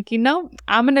 And you're like,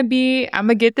 I'm going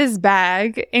to get this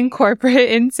bag in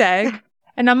corporate, in tech,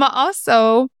 and I'm going to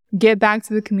also get back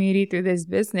to the community through this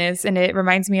business. And it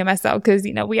reminds me of myself because,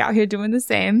 we out here doing the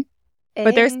same.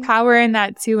 But there's power in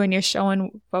that too, and you're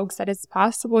showing folks that it's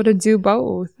possible to do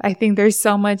both. I think there's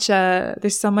so much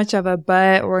of a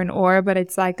but or an or, but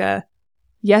it's like a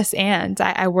yes and.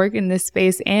 I work in this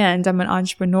space and I'm an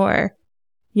entrepreneur.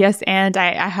 Yes, and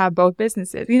I have both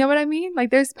businesses. You know what I mean? Like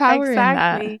there's power in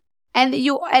that. And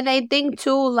I think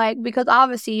too, like, because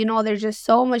obviously, you know, there's just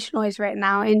so much noise right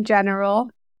now in general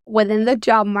within the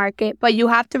job market, but you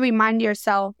have to remind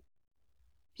yourself,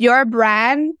 your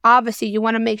brand, obviously, you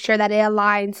want to make sure that it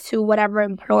aligns to whatever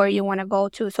employer you want to go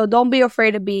to. So don't be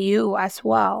afraid to be you as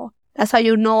well. That's how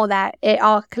you know that it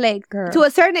all clicked. Girl. To a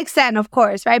certain extent, of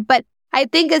course, right? But I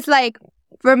think it's like,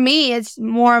 for me, it's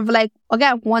more of like,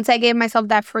 again, once I gave myself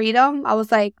that freedom, I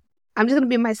was like, I'm just going to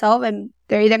be myself and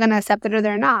they're either going to accept it or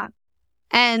they're not.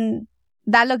 And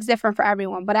that looks different for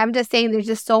everyone. But I'm just saying there's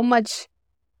just so much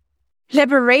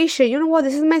liberation. You know what?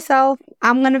 This is myself.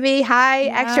 I'm going to be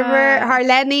extrovert,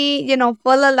 Harleny, you know,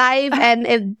 full of life. And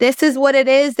if this is what it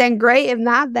is, then great. If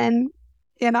not, then,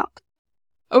 you know.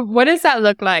 What does that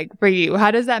look like for you? How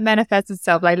does that manifest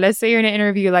itself? Like, let's say you're in an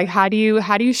interview. Like, how do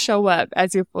you show up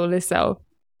as your fullest self?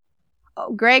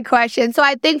 Oh, great question. So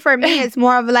I think for me, it's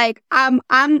more of like, I'm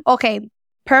okay.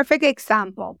 Perfect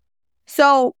example.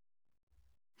 So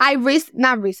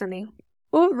not recently.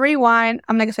 Rewind.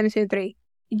 I'm like 2023.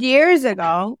 Years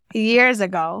ago,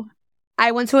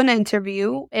 I went to an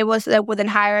interview. It was within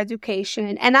higher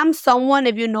education. And I'm someone,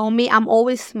 if you know me, I'm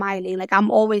always smiling. Like I'm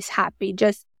always happy.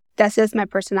 That's just my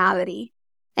personality.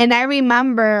 And I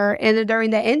remember during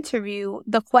the interview,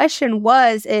 the question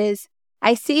is,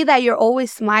 I see that you're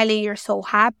always smiling. You're so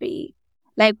happy.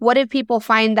 Like, what if people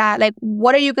find that? Like,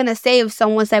 what are you going to say if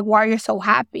someone's like, why are you so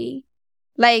happy?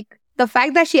 Like, the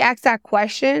fact that she asked that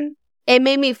question, it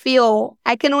made me feel,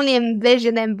 I can only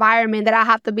envision the environment that I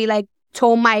have to be like,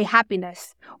 tone my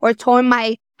happiness or tone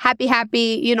my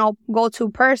happy, you know,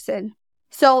 go-to person.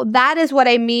 So that is what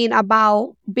I mean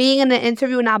about being in an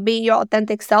interview, not being your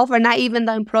authentic self, or not even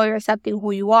the employer accepting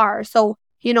who you are. So,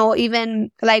 you know, even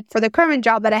like for the current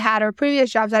job that I had or previous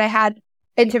jobs that I had,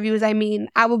 interviews, I mean,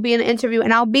 I will be in an interview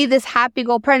and I'll be this happy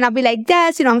go person. I'll be like,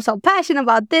 yes, you know, I'm so passionate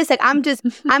about this. Like, I'm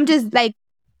just like,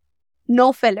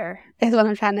 no filler is what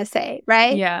I'm trying to say,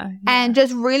 right? Yeah. And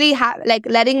just really like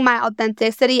letting my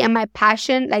authenticity and my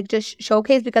passion like just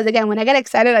showcase, because again, when I get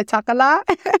excited, I talk a lot.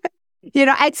 You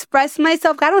know, I express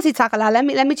myself. I don't say talk a lot. Let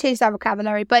me change that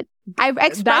vocabulary. But I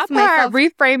express myself.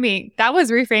 Reframing. That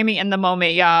was reframing in the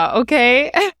moment, y'all.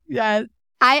 Okay. Yes.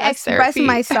 I express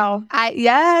myself.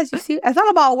 You see, it's all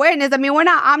about awareness. I mean,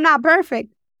 I'm not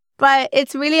perfect, but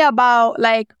it's really about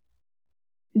like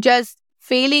just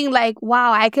feeling like,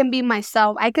 wow, I can be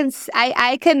myself. I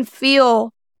can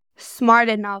feel smart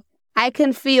enough. I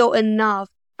can feel enough.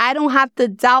 I don't have to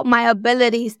doubt my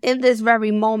abilities in this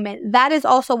very moment. That is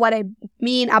also what I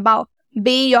mean about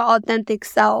being your authentic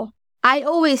self. I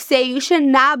always say you should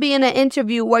not be in an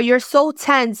interview where you're so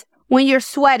tense when you're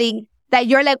sweating that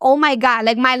you're like, oh my God,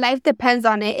 like my life depends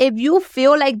on it. If you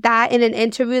feel like that in an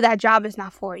interview, that job is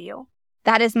not for you.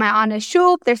 That is my honest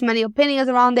truth. There's many opinions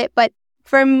around it. But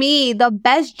for me, the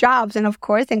best jobs, and of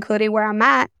course, including where I'm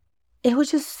at, it was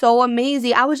just so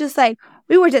amazing. I was just like,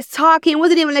 we were just talking. It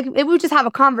wasn't even like, we would just have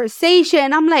a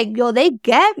conversation. I'm like, yo, they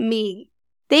get me.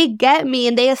 They get me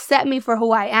and they accept me for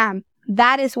who I am.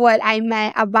 That is what I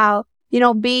meant about, you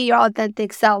know, being your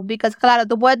authentic self. Because, claro,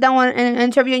 the word that one in an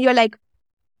interview and you're like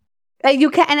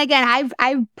you can, and again,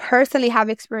 I personally have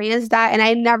experienced that, and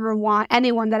I never want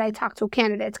anyone that I talk to,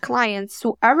 candidates, clients,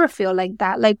 to ever feel like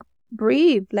that. Like,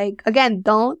 breathe. Like, again,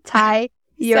 don't tie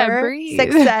your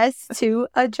success to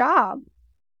a job.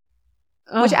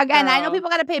 Which, again, girl. I know people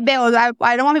got to pay bills.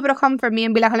 I don't want people to come for me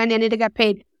and be like, Harleny, I need to get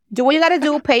paid. Do what you got to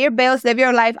do. Pay your bills. Live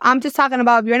your life. I'm just talking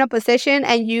about if you're in a position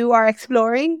and you are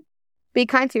exploring, be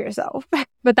kind to yourself.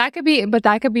 But that could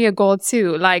be a goal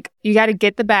too. Like, you got to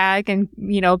get the bag and,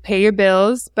 you know, pay your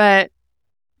bills. But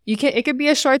it could be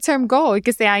a short-term goal. You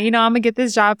could say, you know, I'm going to get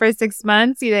this job for 6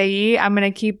 months. I'm going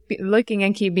to keep looking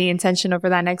and keep being intentional for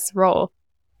that next role.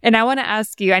 And I want to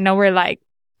ask you, I know we're like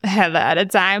hella out of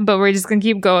time, but we're just going to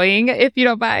keep going if you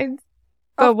don't mind.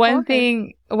 But one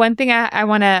thing I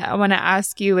want to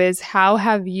ask you is, how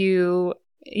have you,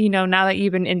 you know, now that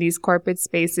you've been in these corporate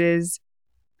spaces,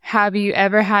 have you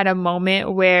ever had a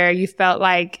moment where you felt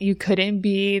like you couldn't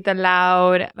be the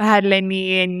loud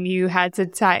Harleny and you had to,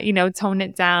 tone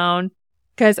it down?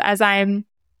 Because I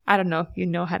don't know if you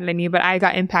know Harleny, but I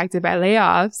got impacted by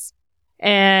layoffs.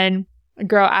 And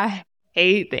girl, I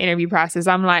hate the interview process.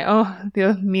 I'm like, oh,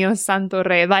 Dios mío, santo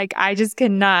rey. Like, I just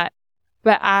cannot.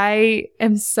 But I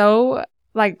am so,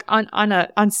 like, on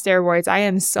steroids, I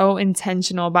am so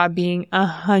intentional about being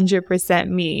 100%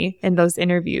 me in those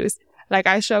interviews. Like,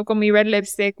 I show up with my red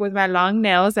lipstick with my long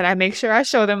nails, and I make sure I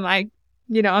show them, like,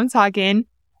 I'm talking.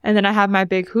 And then I have my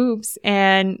big hoops,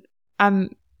 and I'm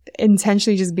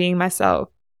intentionally just being myself.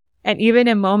 And even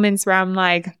in moments where I'm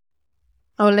like,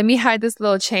 oh, let me hide this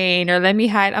little chain, or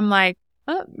I'm like,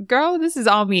 oh, girl, this is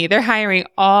all me. They're hiring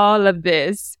all of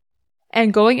this.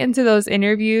 And going into those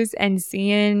interviews and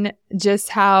seeing just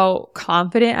how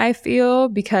confident I feel,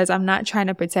 because I'm not trying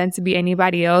to pretend to be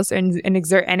anybody else and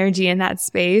exert energy in that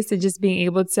space, and just being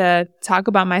able to talk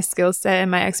about my skill set and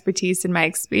my expertise and my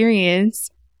experience,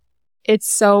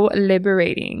 it's so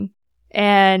liberating.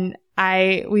 And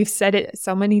we've said it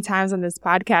so many times on this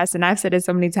podcast, and I've said it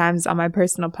so many times on my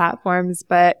personal platforms,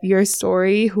 but your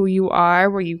story, who you are,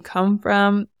 where you come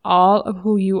from, all of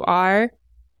who you are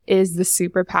is the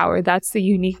superpower. That's the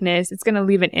uniqueness. It's going to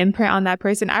leave an imprint on that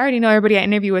person. I already know everybody I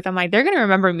interview with. I'm like, they're going to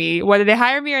remember me. Whether they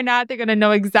hire me or not, they're going to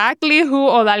know exactly who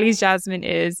Odalis Jasmine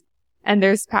is. And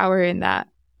there's power in that.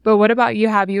 But what about you?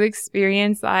 Have you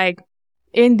experienced, like,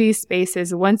 in these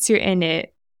spaces, once you're in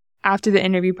it, after the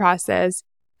interview process,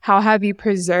 how have you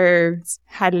preserved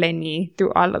Harleny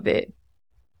through all of it?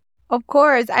 Of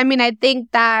course. I mean, I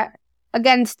think that,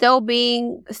 again, still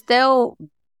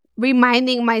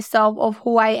reminding myself of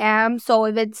who I am. So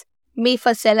if it's me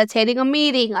facilitating a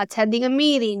meeting, attending a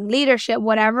meeting, leadership,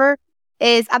 whatever,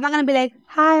 I'm not going to be like,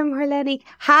 hi, I'm Harleny.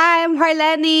 Hi, I'm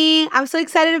Harleny. I'm so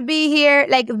excited to be here.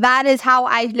 Like, that is how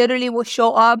I literally will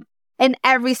show up in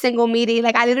every single meeting.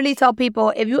 Like, I literally tell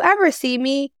people, if you ever see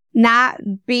me not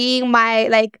being my,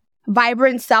 like,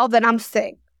 vibrant self, then I'm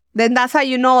sick. Then that's how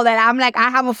you know that I'm like, I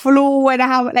have a flu, and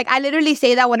I literally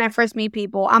say that when I first meet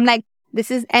people. I'm like,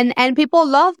 and people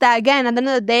love that. Again, at the end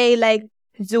of the day, like,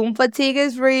 Zoom fatigue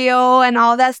is real and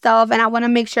all that stuff. And I want to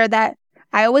make sure that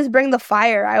I always bring the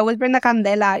fire. I always bring the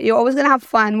candela. You're always going to have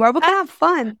fun. We're all going to have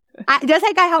fun. Just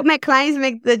like I help my clients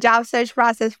make the job search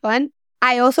process fun,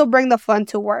 I also bring the fun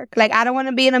to work. Like, I don't want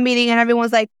to be in a meeting and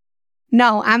everyone's like,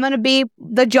 no, I'm going to be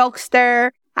the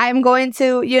jokester. I'm going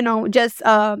to, just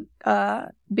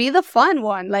be the fun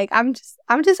one. Like, I'm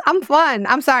fun.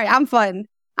 I'm sorry, I'm fun.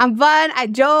 I'm fun. I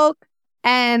joke.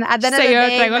 And at the end of the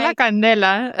day, traigo la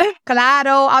candela.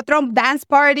 Claro, I'll throw dance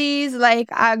parties. Like,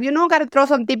 gotta throw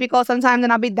some típico sometimes,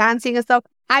 and I'll be dancing and stuff.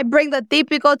 I bring the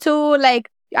típico too. Like,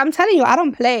 I'm telling you, I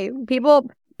don't play. People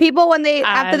when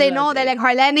after they know, they're like,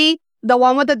 Harleny, the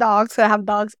one with the dogs, so I have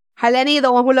dogs. Harleny,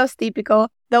 the one who loves típico,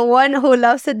 the one who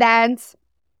loves to dance.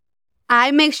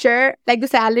 I make sure, like you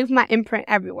said, I leave my imprint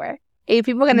everywhere. If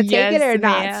people are gonna take it or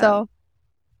not. So,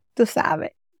 tú sabes.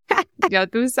 Yo,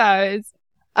 tú sabes.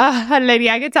 Harleny,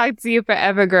 I could talk to you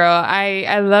forever, girl.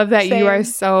 I love that Same. you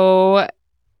are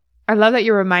I love that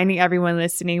you're reminding everyone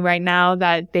listening right now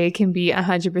that they can be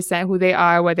 100% who they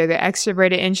are, whether they're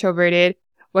extroverted, introverted,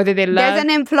 whether they love... There's an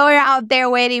employer out there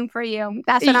waiting for you.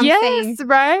 That's what I'm saying. Yes,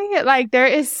 right? Like, there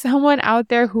is someone out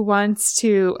there who wants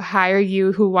to hire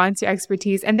you, who wants your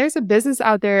expertise. And there's a business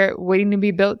out there waiting to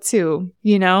be built too,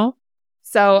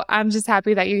 So I'm just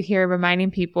happy that you're here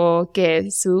reminding people que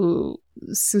su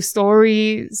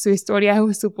story, su historia,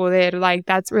 su poder, like,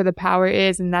 that's where the power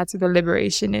is, and that's where the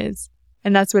liberation is.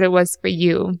 And that's what it was for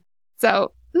you.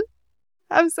 So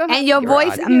I'm so happy. And your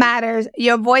voice matters.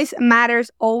 Your voice matters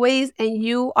always, and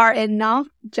you are enough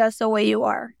just the way you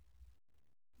are.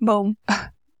 Boom.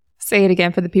 Say it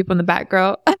again for the people in the back,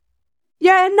 girl.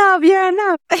 You're enough. You're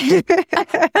enough.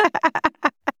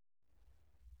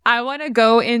 I want to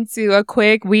go into a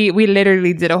quick, we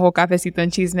literally did a whole cafecito en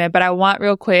chisme, but I want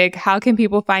real quick, how can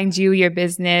people find you, your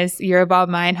business, Your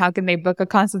Evolved Mind? How can they book a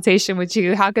consultation with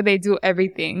you? How can they do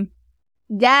everything?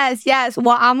 Yes.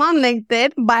 Well, I'm on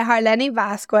LinkedIn by Harleny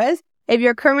Vasquez. If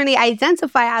you're currently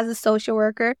identified as a social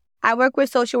worker, I work with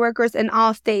social workers in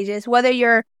all stages. Whether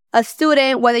you're a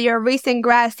student, whether you're a recent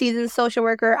grad, seasoned social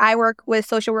worker, I work with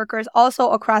social workers also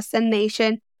across the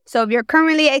nation. So if you're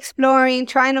currently exploring,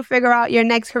 trying to figure out your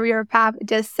next career path,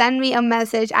 just send me a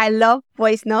message. I love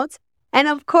voice notes. And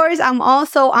of course, I'm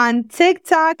also on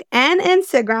TikTok and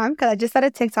Instagram, because I just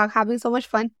started TikTok, having so much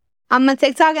fun. I'm on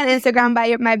TikTok and Instagram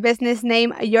by my business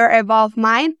name, Your Evolved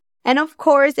Mind. And of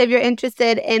course, if you're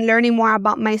interested in learning more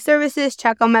about my services,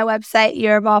 check out my website,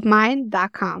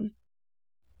 yourevolvedmind.com.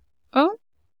 Oh,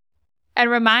 and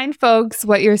remind folks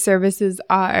what your services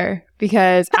are,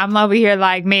 because I'm over here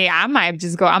like me. I might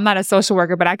just go, I'm not a social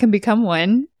worker, but I can become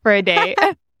one for a day.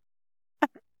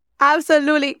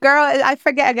 Absolutely. Girl, I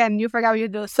forget again. You forgot what you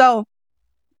do. So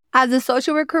as a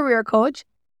social work career coach,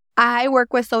 I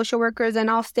work with social workers in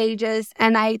all stages,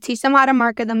 and I teach them how to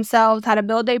market themselves, how to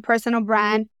build a personal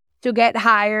brand to get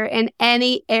hired in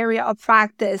any area of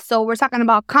practice. So we're talking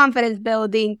about confidence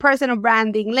building, personal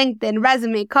branding, LinkedIn,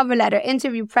 resume, cover letter,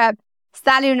 interview prep,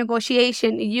 salary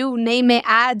negotiation, you name it,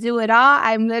 I do it all.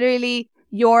 I'm literally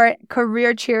your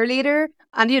career cheerleader.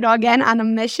 And, again, on a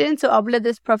mission to uplift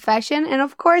this profession. And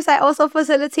of course, I also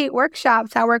facilitate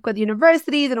workshops. I work with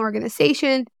universities and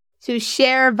organizations to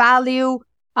share value,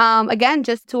 again,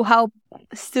 just to help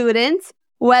students,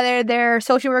 whether they're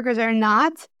social workers or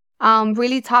not,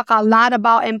 really talk a lot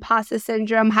about imposter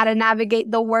syndrome, how to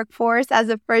navigate the workforce as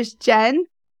a first gen,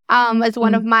 is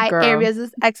one of my areas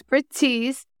of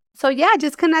expertise. So yeah,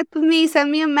 just connect with me, send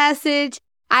me a message.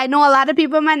 I know a lot of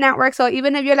people in my network, so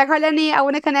even if you're like, Harleny, I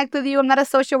want to connect with you, I'm not a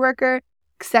social worker,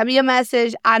 send me a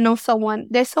message. I know someone.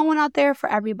 There's someone out there for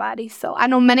everybody. So I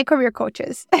know many career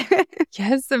coaches.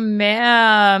 Yes,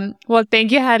 ma'am. Well,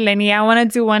 thank you, Harleny. I want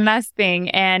to do one last thing.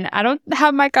 And I don't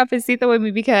have my cafecito with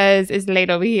me because it's late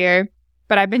over here,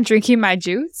 but I've been drinking my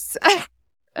juice.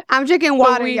 I'm drinking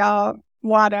water, y'all.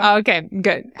 Water. Okay,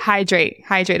 good. Hydrate.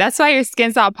 That's why your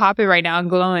skin's all popping right now and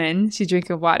glowing. She's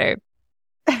drinking water.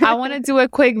 I want to do a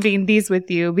quick brindis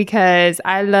with you because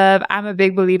I'm a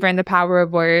big believer in the power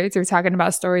of words. We're talking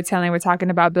about storytelling. We're talking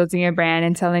about building a brand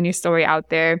and telling your story out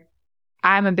there.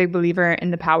 I'm a big believer in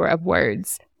the power of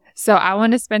words. So I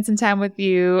want to spend some time with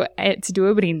you to do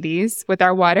a brindis with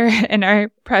our water and our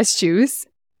pressed juice.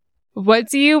 What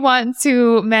do you want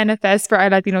to manifest for our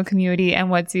Latino community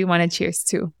and what do you want to cheers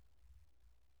to?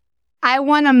 I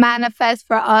want to manifest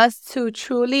for us to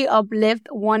truly uplift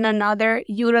one another,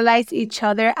 utilize each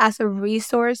other as a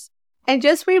resource, and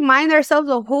just remind ourselves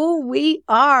of who we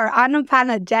are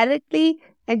unapologetically.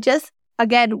 And just,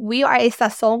 again, we are a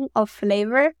sazon of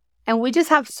flavor, and we just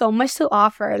have so much to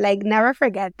offer. Like, never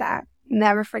forget that.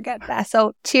 Never forget that.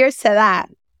 So cheers to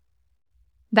that.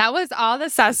 That was all the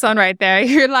sazon right there.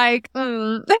 You're like,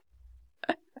 At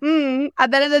the end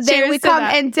of the day, Cheers we to come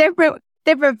that. in different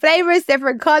flavors,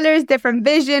 different colors, different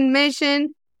vision,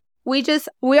 mission. We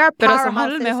are pero somos el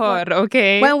powerhouses. mejor,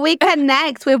 okay? When we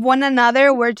connect with one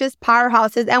another, we're just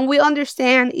powerhouses and we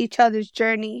understand each other's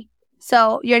journey.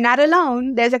 So you're not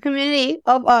alone. There's a community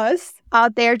of us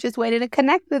out there just waiting to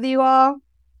connect with you all.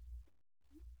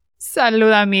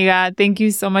 Salud, amiga. Thank you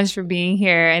so much for being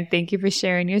here and thank you for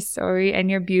sharing your story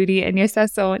and your beauty and your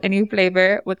sazon and your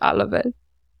flavor with all of us.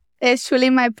 It's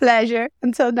truly my pleasure.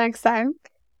 Until next time.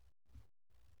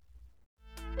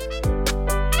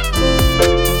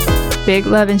 Big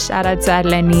love and shout out to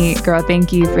Harleny. Girl,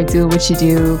 thank you for doing what you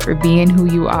do, for being who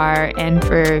you are, and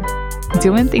for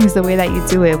doing things the way that you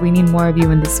do it. We need more of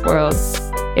you in this world.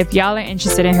 If y'all are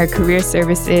interested in her career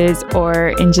services or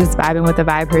in just vibing with the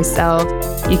vibe herself,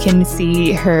 you can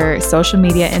see her social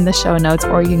media in the show notes,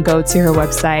 or you can go to her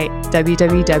website,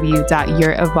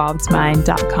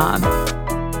 www.yourevolvedmind.com.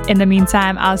 In the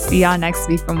meantime, I'll see y'all next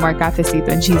week for more Cafecito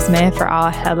and Chisme. For all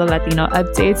Hella Latino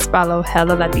updates, follow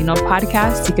Hella Latino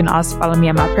Podcast. You can also follow me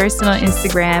on my personal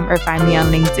Instagram or find me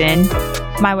on LinkedIn.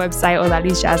 My website,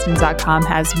 odalisjasmine.com,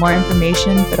 has more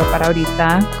information, pero para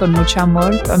ahorita, con mucho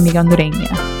amor, tu amiga hondureña.